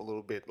yourself a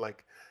little bit,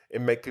 like,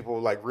 and make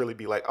people like really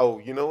be like, oh,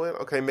 you know what?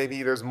 Okay,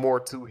 maybe there's more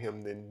to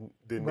him than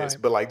this.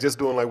 But like just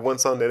doing like one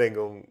song that ain't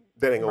gonna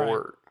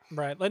work.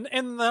 Right.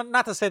 And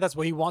not to say that's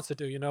what he wants to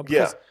do,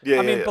 Because,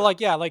 I mean, but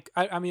like,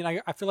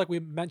 I feel like we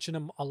mention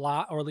him a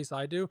lot, or at least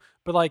I do,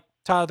 but like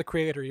Tyler, the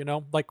Creator,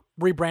 like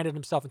rebranded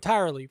himself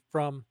entirely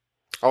from.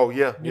 Oh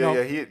yeah.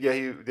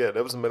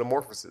 That was a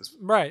metamorphosis.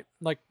 Right.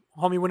 Like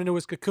homie went into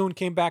his cocoon,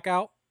 came back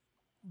out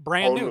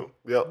brand new.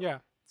 Yeah. Yeah.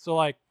 So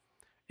like,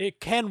 it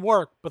can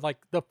work, but like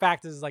the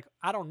fact is like,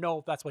 I don't know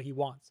if that's what he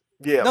wants.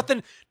 Yeah.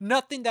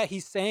 Nothing that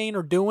he's saying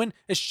or doing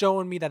is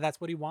showing me that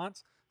that's what he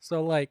wants.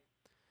 So like,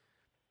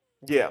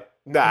 yeah,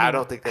 I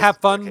don't think that's have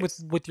fun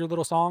with your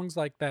little songs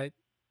like that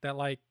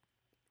like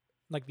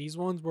these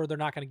ones where they're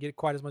not going to get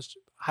quite as much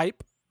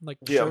hype. Like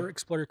sure,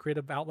 explore your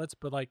creative outlets,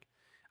 but like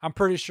I'm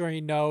pretty sure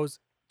he knows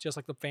just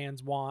like the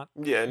fans want.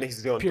 Yeah, and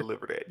he's going to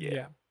deliver that.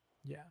 Yeah.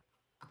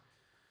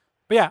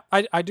 But yeah,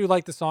 I do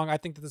like the song. I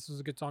think that this was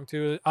a good song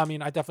too. I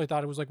mean, I definitely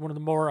thought it was like one of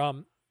the more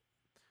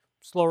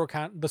slower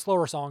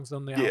songs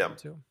on the album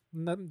too.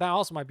 And that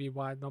also might be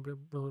why nobody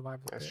really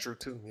vibed with it. That's true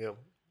too. Yeah.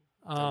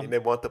 I mean, they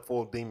want the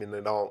full demon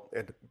and all.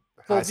 And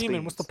full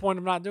demon. What's the point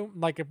of not doing?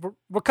 Like, if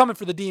we're coming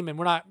for the demon,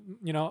 we're not.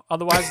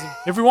 Otherwise,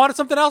 if we wanted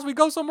something else, we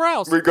go somewhere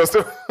else. We go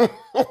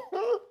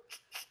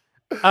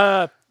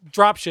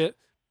drop shit.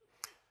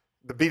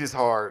 The beat is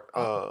hard.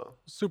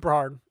 Super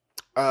hard.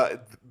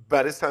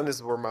 By this time, this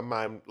is where my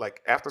mind,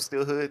 like after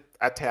Stillhood,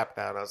 I tapped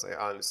out. I was like,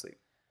 honestly,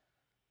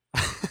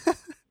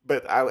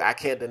 but I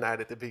can't deny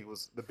that the beat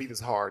is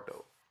hard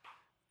though.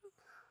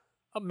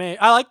 Oh, man,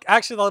 I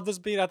actually love this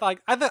beat. I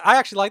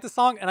actually like the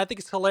song, and I think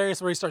it's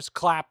hilarious where he starts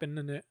clapping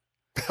in it.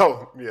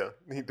 Oh yeah,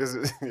 he does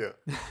it. Yeah.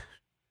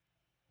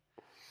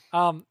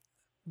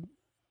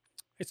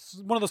 It's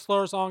one of the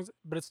slower songs,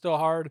 but it's still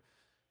hard.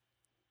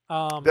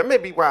 That may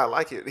be why I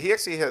like it. He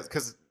actually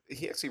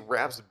he actually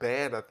raps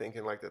bad. I think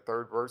in like the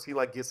third verse, he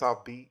like gets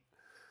off beat.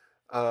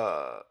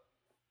 But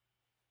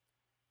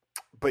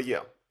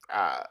yeah,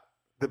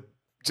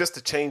 just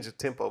the change of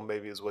tempo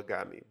maybe is what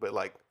got me. But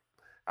like,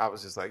 I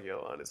was just like,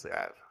 yo, honestly,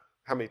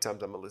 how many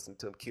times I'm gonna listen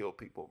to him kill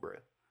people, bro?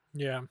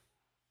 Yeah,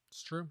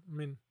 it's true. I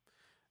mean,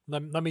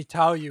 let me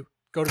tell you,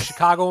 go to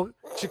Chicago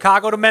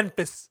to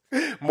Memphis.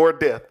 More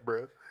death,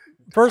 bro.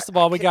 First of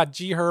all, we got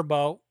G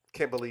Herbo.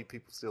 Can't believe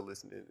people still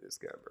listening to this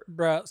guy,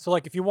 bro. So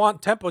like, if you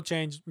want tempo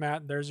change,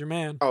 Matt, there's your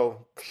man.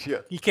 Oh yeah.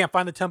 He can't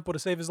find the tempo to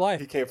save his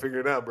life. He can't figure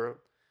it out, bro.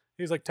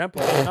 He's like, tempo.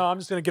 No, I'm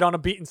just gonna get on a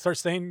beat and start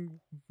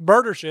saying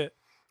murder shit.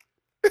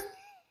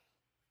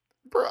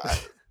 Bro,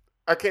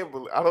 I can't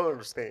believe. I don't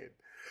understand.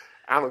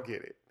 I don't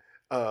get it.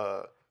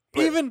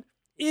 Even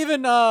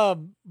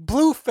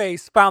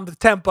Blueface found the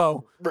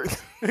tempo.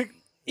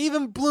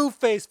 Even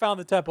Blueface found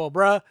the tempo,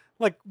 bruh.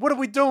 Like, what are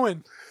we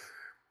doing?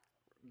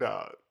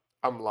 Nah,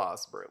 I'm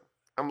lost, bro.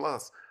 I'm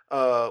lost.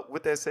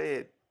 With that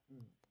said,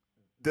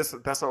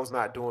 that song's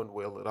not doing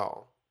well at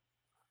all.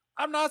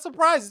 I'm not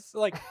surprised. It's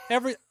like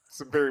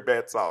it's a very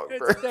bad song,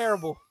 bro. It's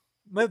terrible.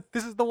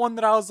 This is the one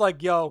that I was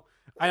like, yo,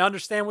 I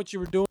understand what you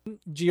were doing.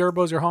 G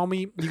Herbo's your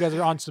homie. You guys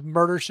are on some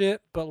murder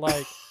shit, but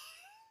like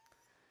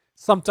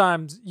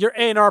sometimes your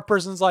A&R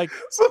person's like,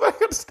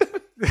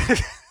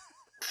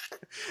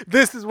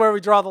 this is where we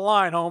draw the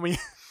line, homie.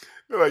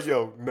 They're like,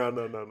 yo, no.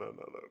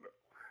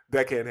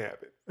 That can't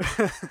happen.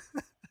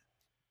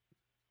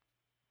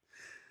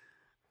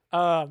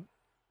 But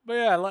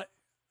yeah, like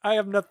I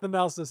have nothing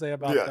else to say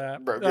about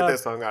that. Bro, get that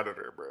song out of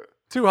there, bro.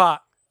 Too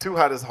hot. Too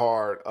Hot is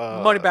hard.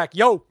 Moneybag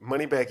Yo.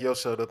 Moneybag Yo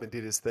showed up and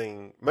did his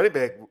thing.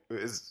 Moneybag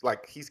is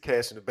like he's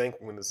cashing the bank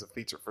when it's a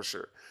feature for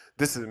sure.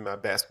 This is my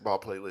basketball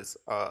playlist.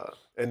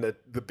 And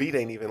the beat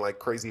ain't even like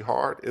crazy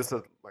hard. It's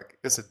a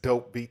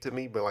dope beat to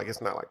me, but like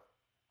it's not like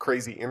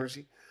crazy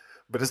energy.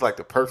 But it's like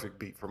the perfect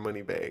beat for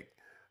Moneybag.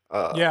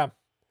 Yeah.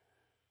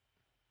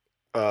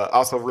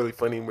 Also really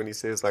funny when he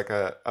says like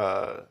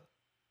what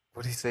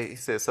did he say? He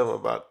said something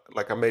about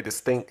like I made it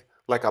stink,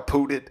 like I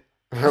pooed it.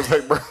 And I was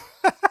like, bro.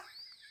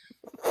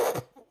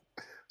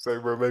 So,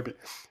 bro, maybe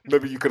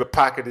you could have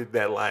pocketed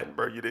that line,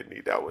 bro. You didn't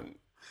need that one.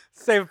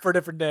 Save it for a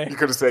different day. You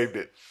could have saved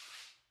it.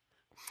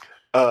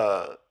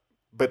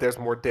 But there's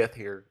more death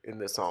here in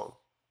this song.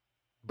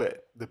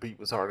 But the beat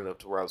was hard enough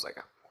to where I was like,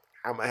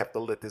 I might have to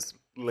let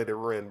it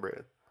run,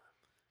 bro.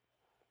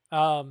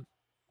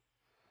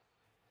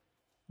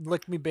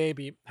 Lick Me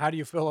Baby. How do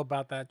you feel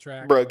about that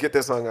track? Bro, get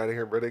that song out of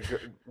here,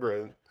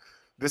 bro.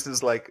 This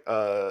is like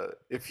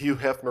if Hugh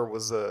Hefner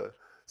was a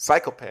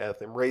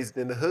psychopath and raised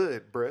in the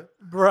hood,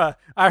 bruh.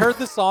 I heard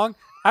this song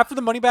after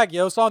the Moneybag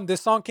Yo song.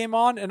 This song came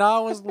on, and I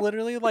was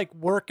literally like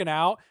working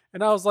out,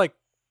 and I was like,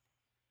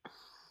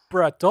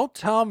 "Bruh, don't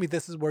tell me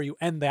this is where you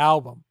end the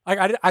album."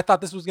 Like I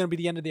thought this was gonna be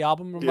the end of the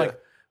album. I'm like,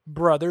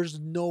 "Bruh, there's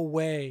no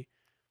way."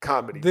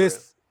 Comedy.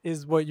 This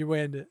is what you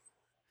end it.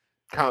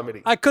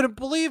 Comedy. I couldn't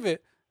believe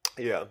it.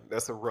 Yeah,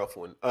 that's a rough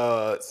one.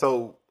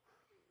 So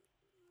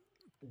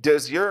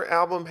does your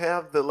album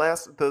have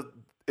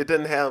it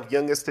doesn't have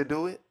Youngest to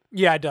Do It?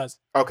 Yeah, it does.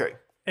 Okay.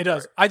 It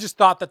does. Right. I just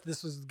thought that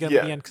this was gonna be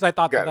the end because I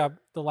thought that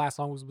the last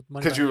song was with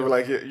Money. Because you were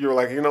like,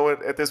 you know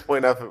what? At this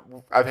point,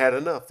 I've had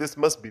enough. This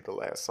must be the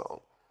last song.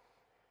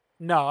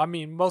 No, I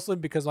mean mostly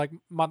because like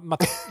my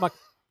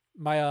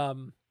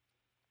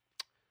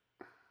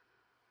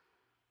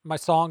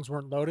songs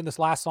weren't loading. This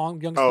last song,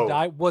 Youngest to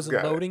Die,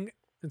 wasn't loading,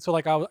 and so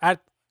like I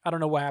don't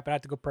know what happened. I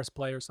had to go press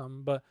play or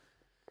something, but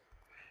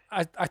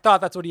I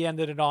thought that's what he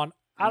ended it on.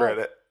 I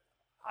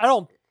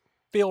don't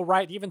feel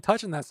right even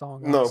touching that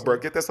song. Honestly. No, bro,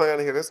 get that song out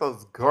of here. That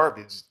song's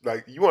garbage.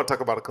 Like, you want to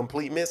talk about a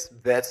complete miss?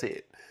 That's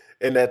it.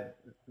 And that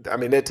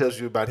tells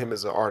you about him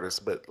as an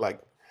artist. But like,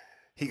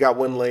 he got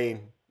one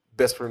lane,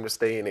 best for him to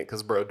stay in it.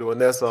 Because, bro, doing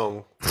that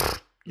song,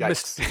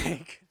 yikes.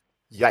 Mistake.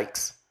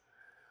 Yikes.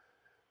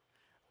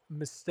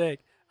 Mistake.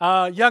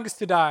 Youngest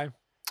to Die.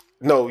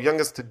 No,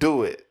 Youngest to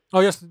Do It.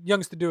 Oh, yes,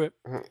 Youngest to Do It.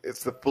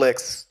 It's the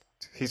flex.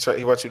 He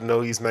wants you to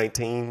know he's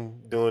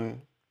 19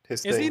 doing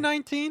his thing. Is he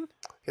 19?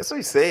 That's what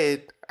he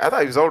said. I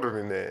thought he was older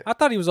than that. I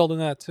thought he was older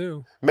than that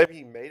too. Maybe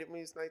he made it when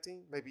he was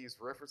 19. Maybe he's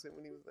referencing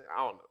when he was there. I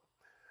don't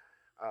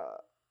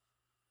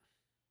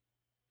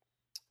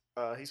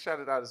know. He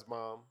shouted out his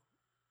mom.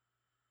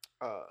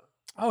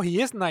 Oh,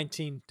 he is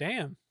 19.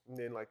 Damn. And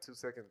then like 2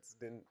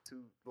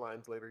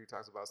 lines later, he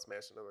talks about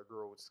smashing another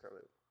girl, which is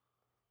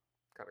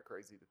kind of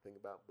crazy to think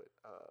about. But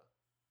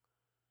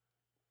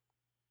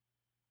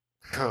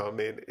oh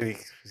man,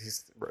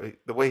 he's bro,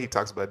 the way he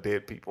talks about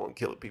dead people and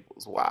killing people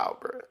is wild,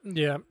 bro.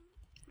 Yeah.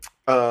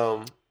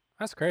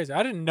 That's crazy.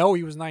 I didn't know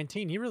he was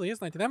 19. He really is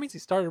 19. That means he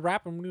started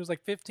rapping when he was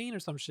like 15 or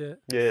some shit.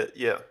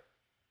 Yeah.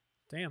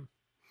 Damn.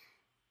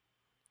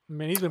 I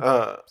mean, he's been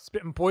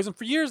spitting poison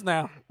for years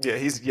now. Yeah,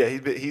 he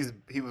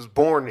was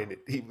born in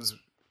it. He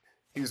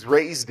was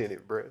raised in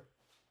it, bro.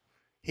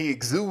 He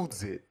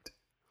exudes it.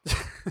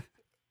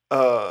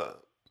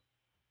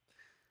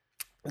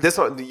 This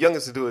one, the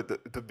Youngest to Do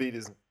It, the beat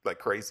is like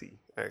crazy,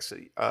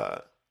 actually.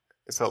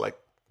 So like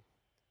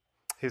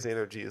his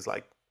energy is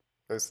like,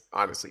 it's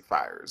honestly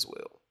fire as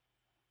well.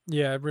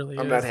 Yeah, it really is.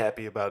 I'm not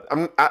happy about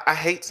it. I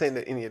hate saying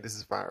that any of this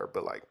is fire,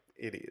 but like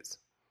it is.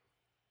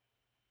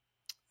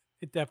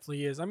 It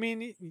definitely is. I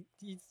mean,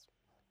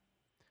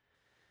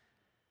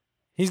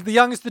 he's the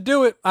youngest to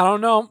do it. I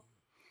don't know.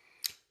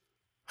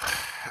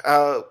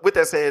 With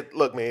that said,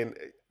 look, man,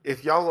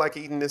 if y'all like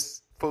eating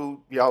this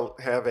food, y'all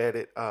have at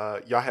it.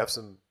 Y'all have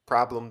some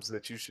problems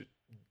that you should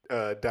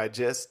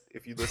digest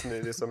if you listen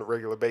to this on a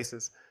regular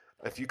basis.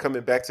 If you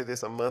coming back to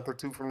this a month or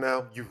two from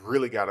now, you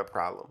really got a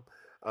problem.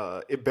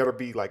 It better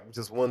be like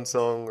just one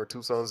song or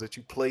two songs that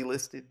you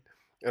playlisted.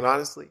 And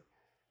honestly,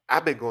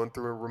 I've been going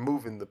through and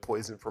removing the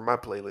poison from my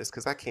playlist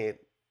because I can't.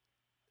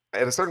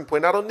 At a certain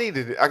point, I don't need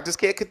it. I just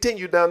can't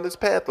continue down this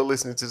path of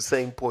listening to the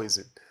same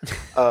poison.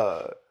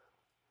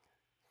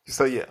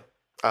 So yeah,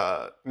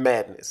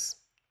 madness.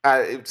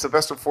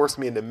 Silvestre forced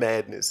me into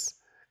madness,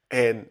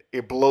 and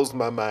it blows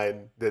my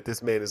mind that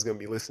this man is going to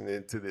be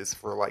listening to this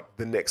for like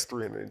the next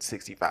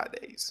 365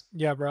 days.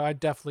 Yeah, bro, I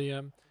definitely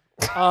am.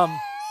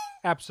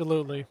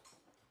 Absolutely.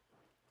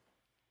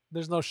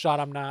 There's no shot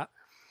I'm not.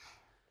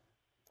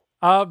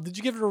 Did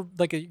you give it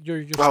like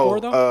your score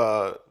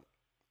though?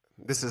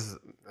 This is,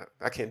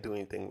 I can't do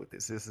anything with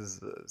this. This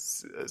is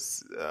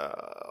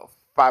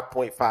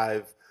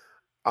 5.5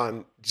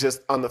 on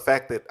the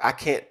fact that I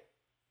can't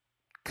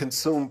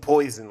consume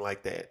poison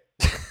like that.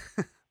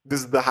 This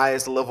is the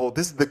highest level.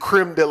 This is the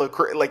creme de la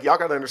creme. Like, y'all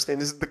gotta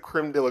understand, this is the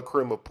creme de la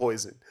creme of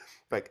poison.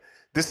 Like,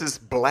 this is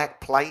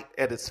black plight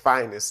at its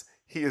finest.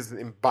 He is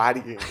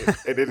embodying it,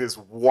 and it is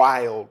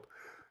wild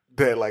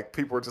that like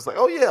people are just like,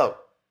 oh yeah.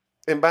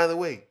 And by the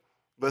way,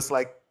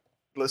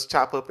 let's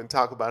chop up and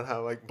talk about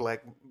how like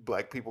black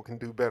people can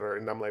do better.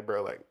 And I'm like,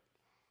 bro, like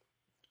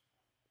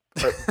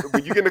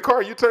when you get in the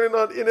car, you turning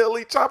on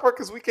NLE Choppa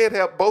because we can't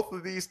have both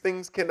of these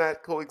things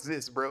cannot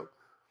coexist, bro.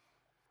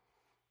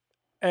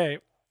 Hey,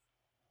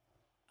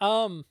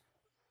 what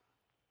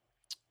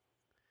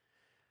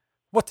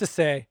to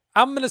say?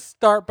 I'm gonna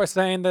start by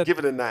saying that Give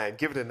it a 9.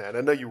 Give it a 9.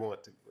 I know you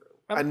want to,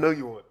 bro. I know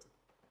you want to.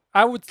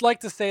 I would like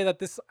to say that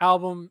this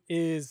album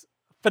is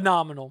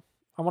phenomenal.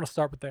 I want to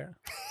start with there.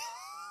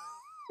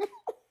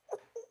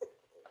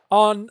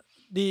 On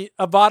the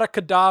Avada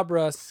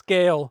Kedavra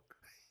scale,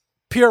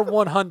 pure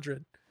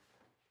 100.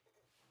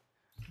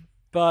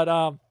 But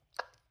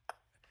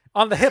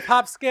on the hip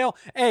hop scale,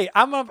 hey,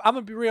 I'm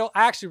gonna be real.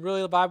 I actually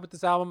really vibe with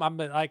this album. I'm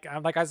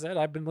like I said,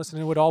 I've been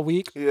listening to it all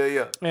week.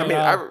 Yeah. And, I mean,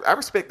 I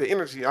respect the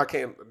energy. I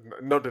can't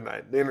no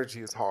deny. The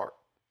energy is hard.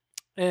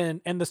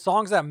 And the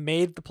songs that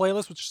made the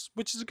playlist,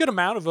 which is a good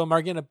amount of them,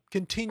 are gonna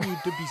continue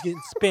to be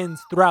getting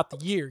spins throughout the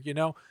year. You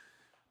know,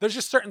 there's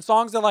just certain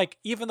songs that like,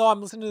 even though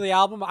I'm listening to the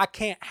album, I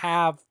can't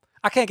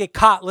get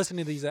caught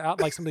listening to these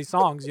like some of these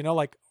songs. You know,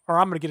 like, or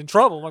I'm gonna get in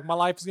trouble. Like my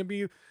life is gonna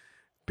be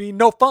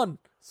no fun.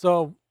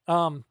 So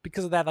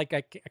because of that, like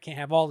I can't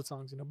have all the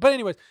songs. You know. But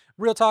anyways,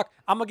 real talk,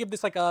 I'm gonna give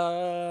this like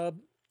a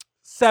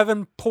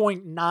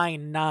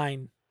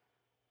 7.99.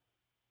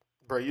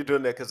 Bro, you're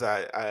doing that because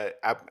I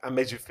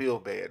made you feel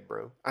bad,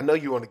 bro. I know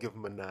you want to give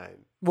him a 9.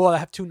 Well, I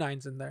have 2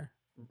 9s in there.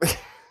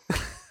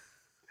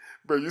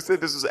 Bro, you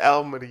said this was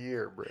album of the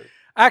year, bro.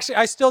 Actually,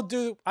 I still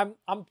do. I'm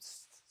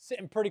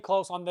sitting pretty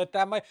close on that.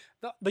 That might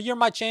the year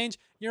might change.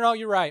 You know,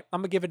 you're right.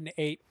 I'm gonna give it an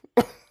 8.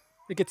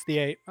 It gets the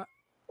 8.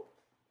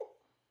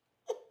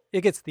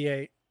 It gets the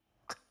 8.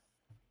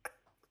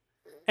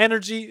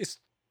 Energy is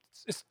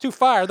too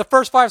fire. The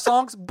first 5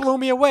 songs blew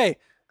me away.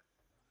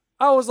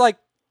 I was like,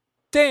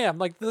 damn,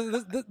 like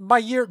my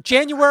year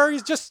January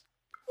is just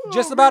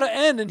about to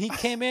end, and he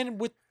came in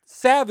with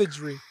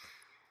savagery,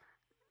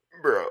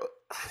 bro.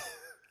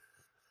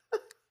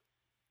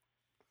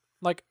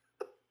 Like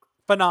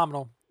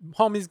phenomenal.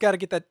 Homie's got to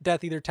get that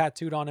Death Eater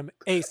tattooed on him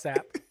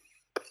ASAP.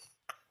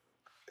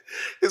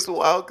 It's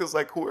wild because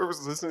like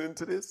whoever's listening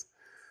to this,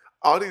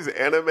 all these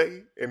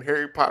anime and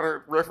Harry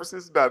Potter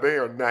references, now they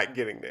are not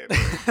getting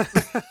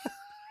that.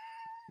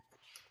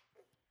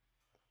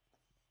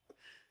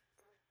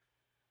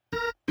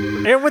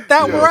 And with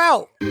that, we're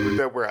out. With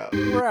that, we're out.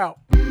 We're out.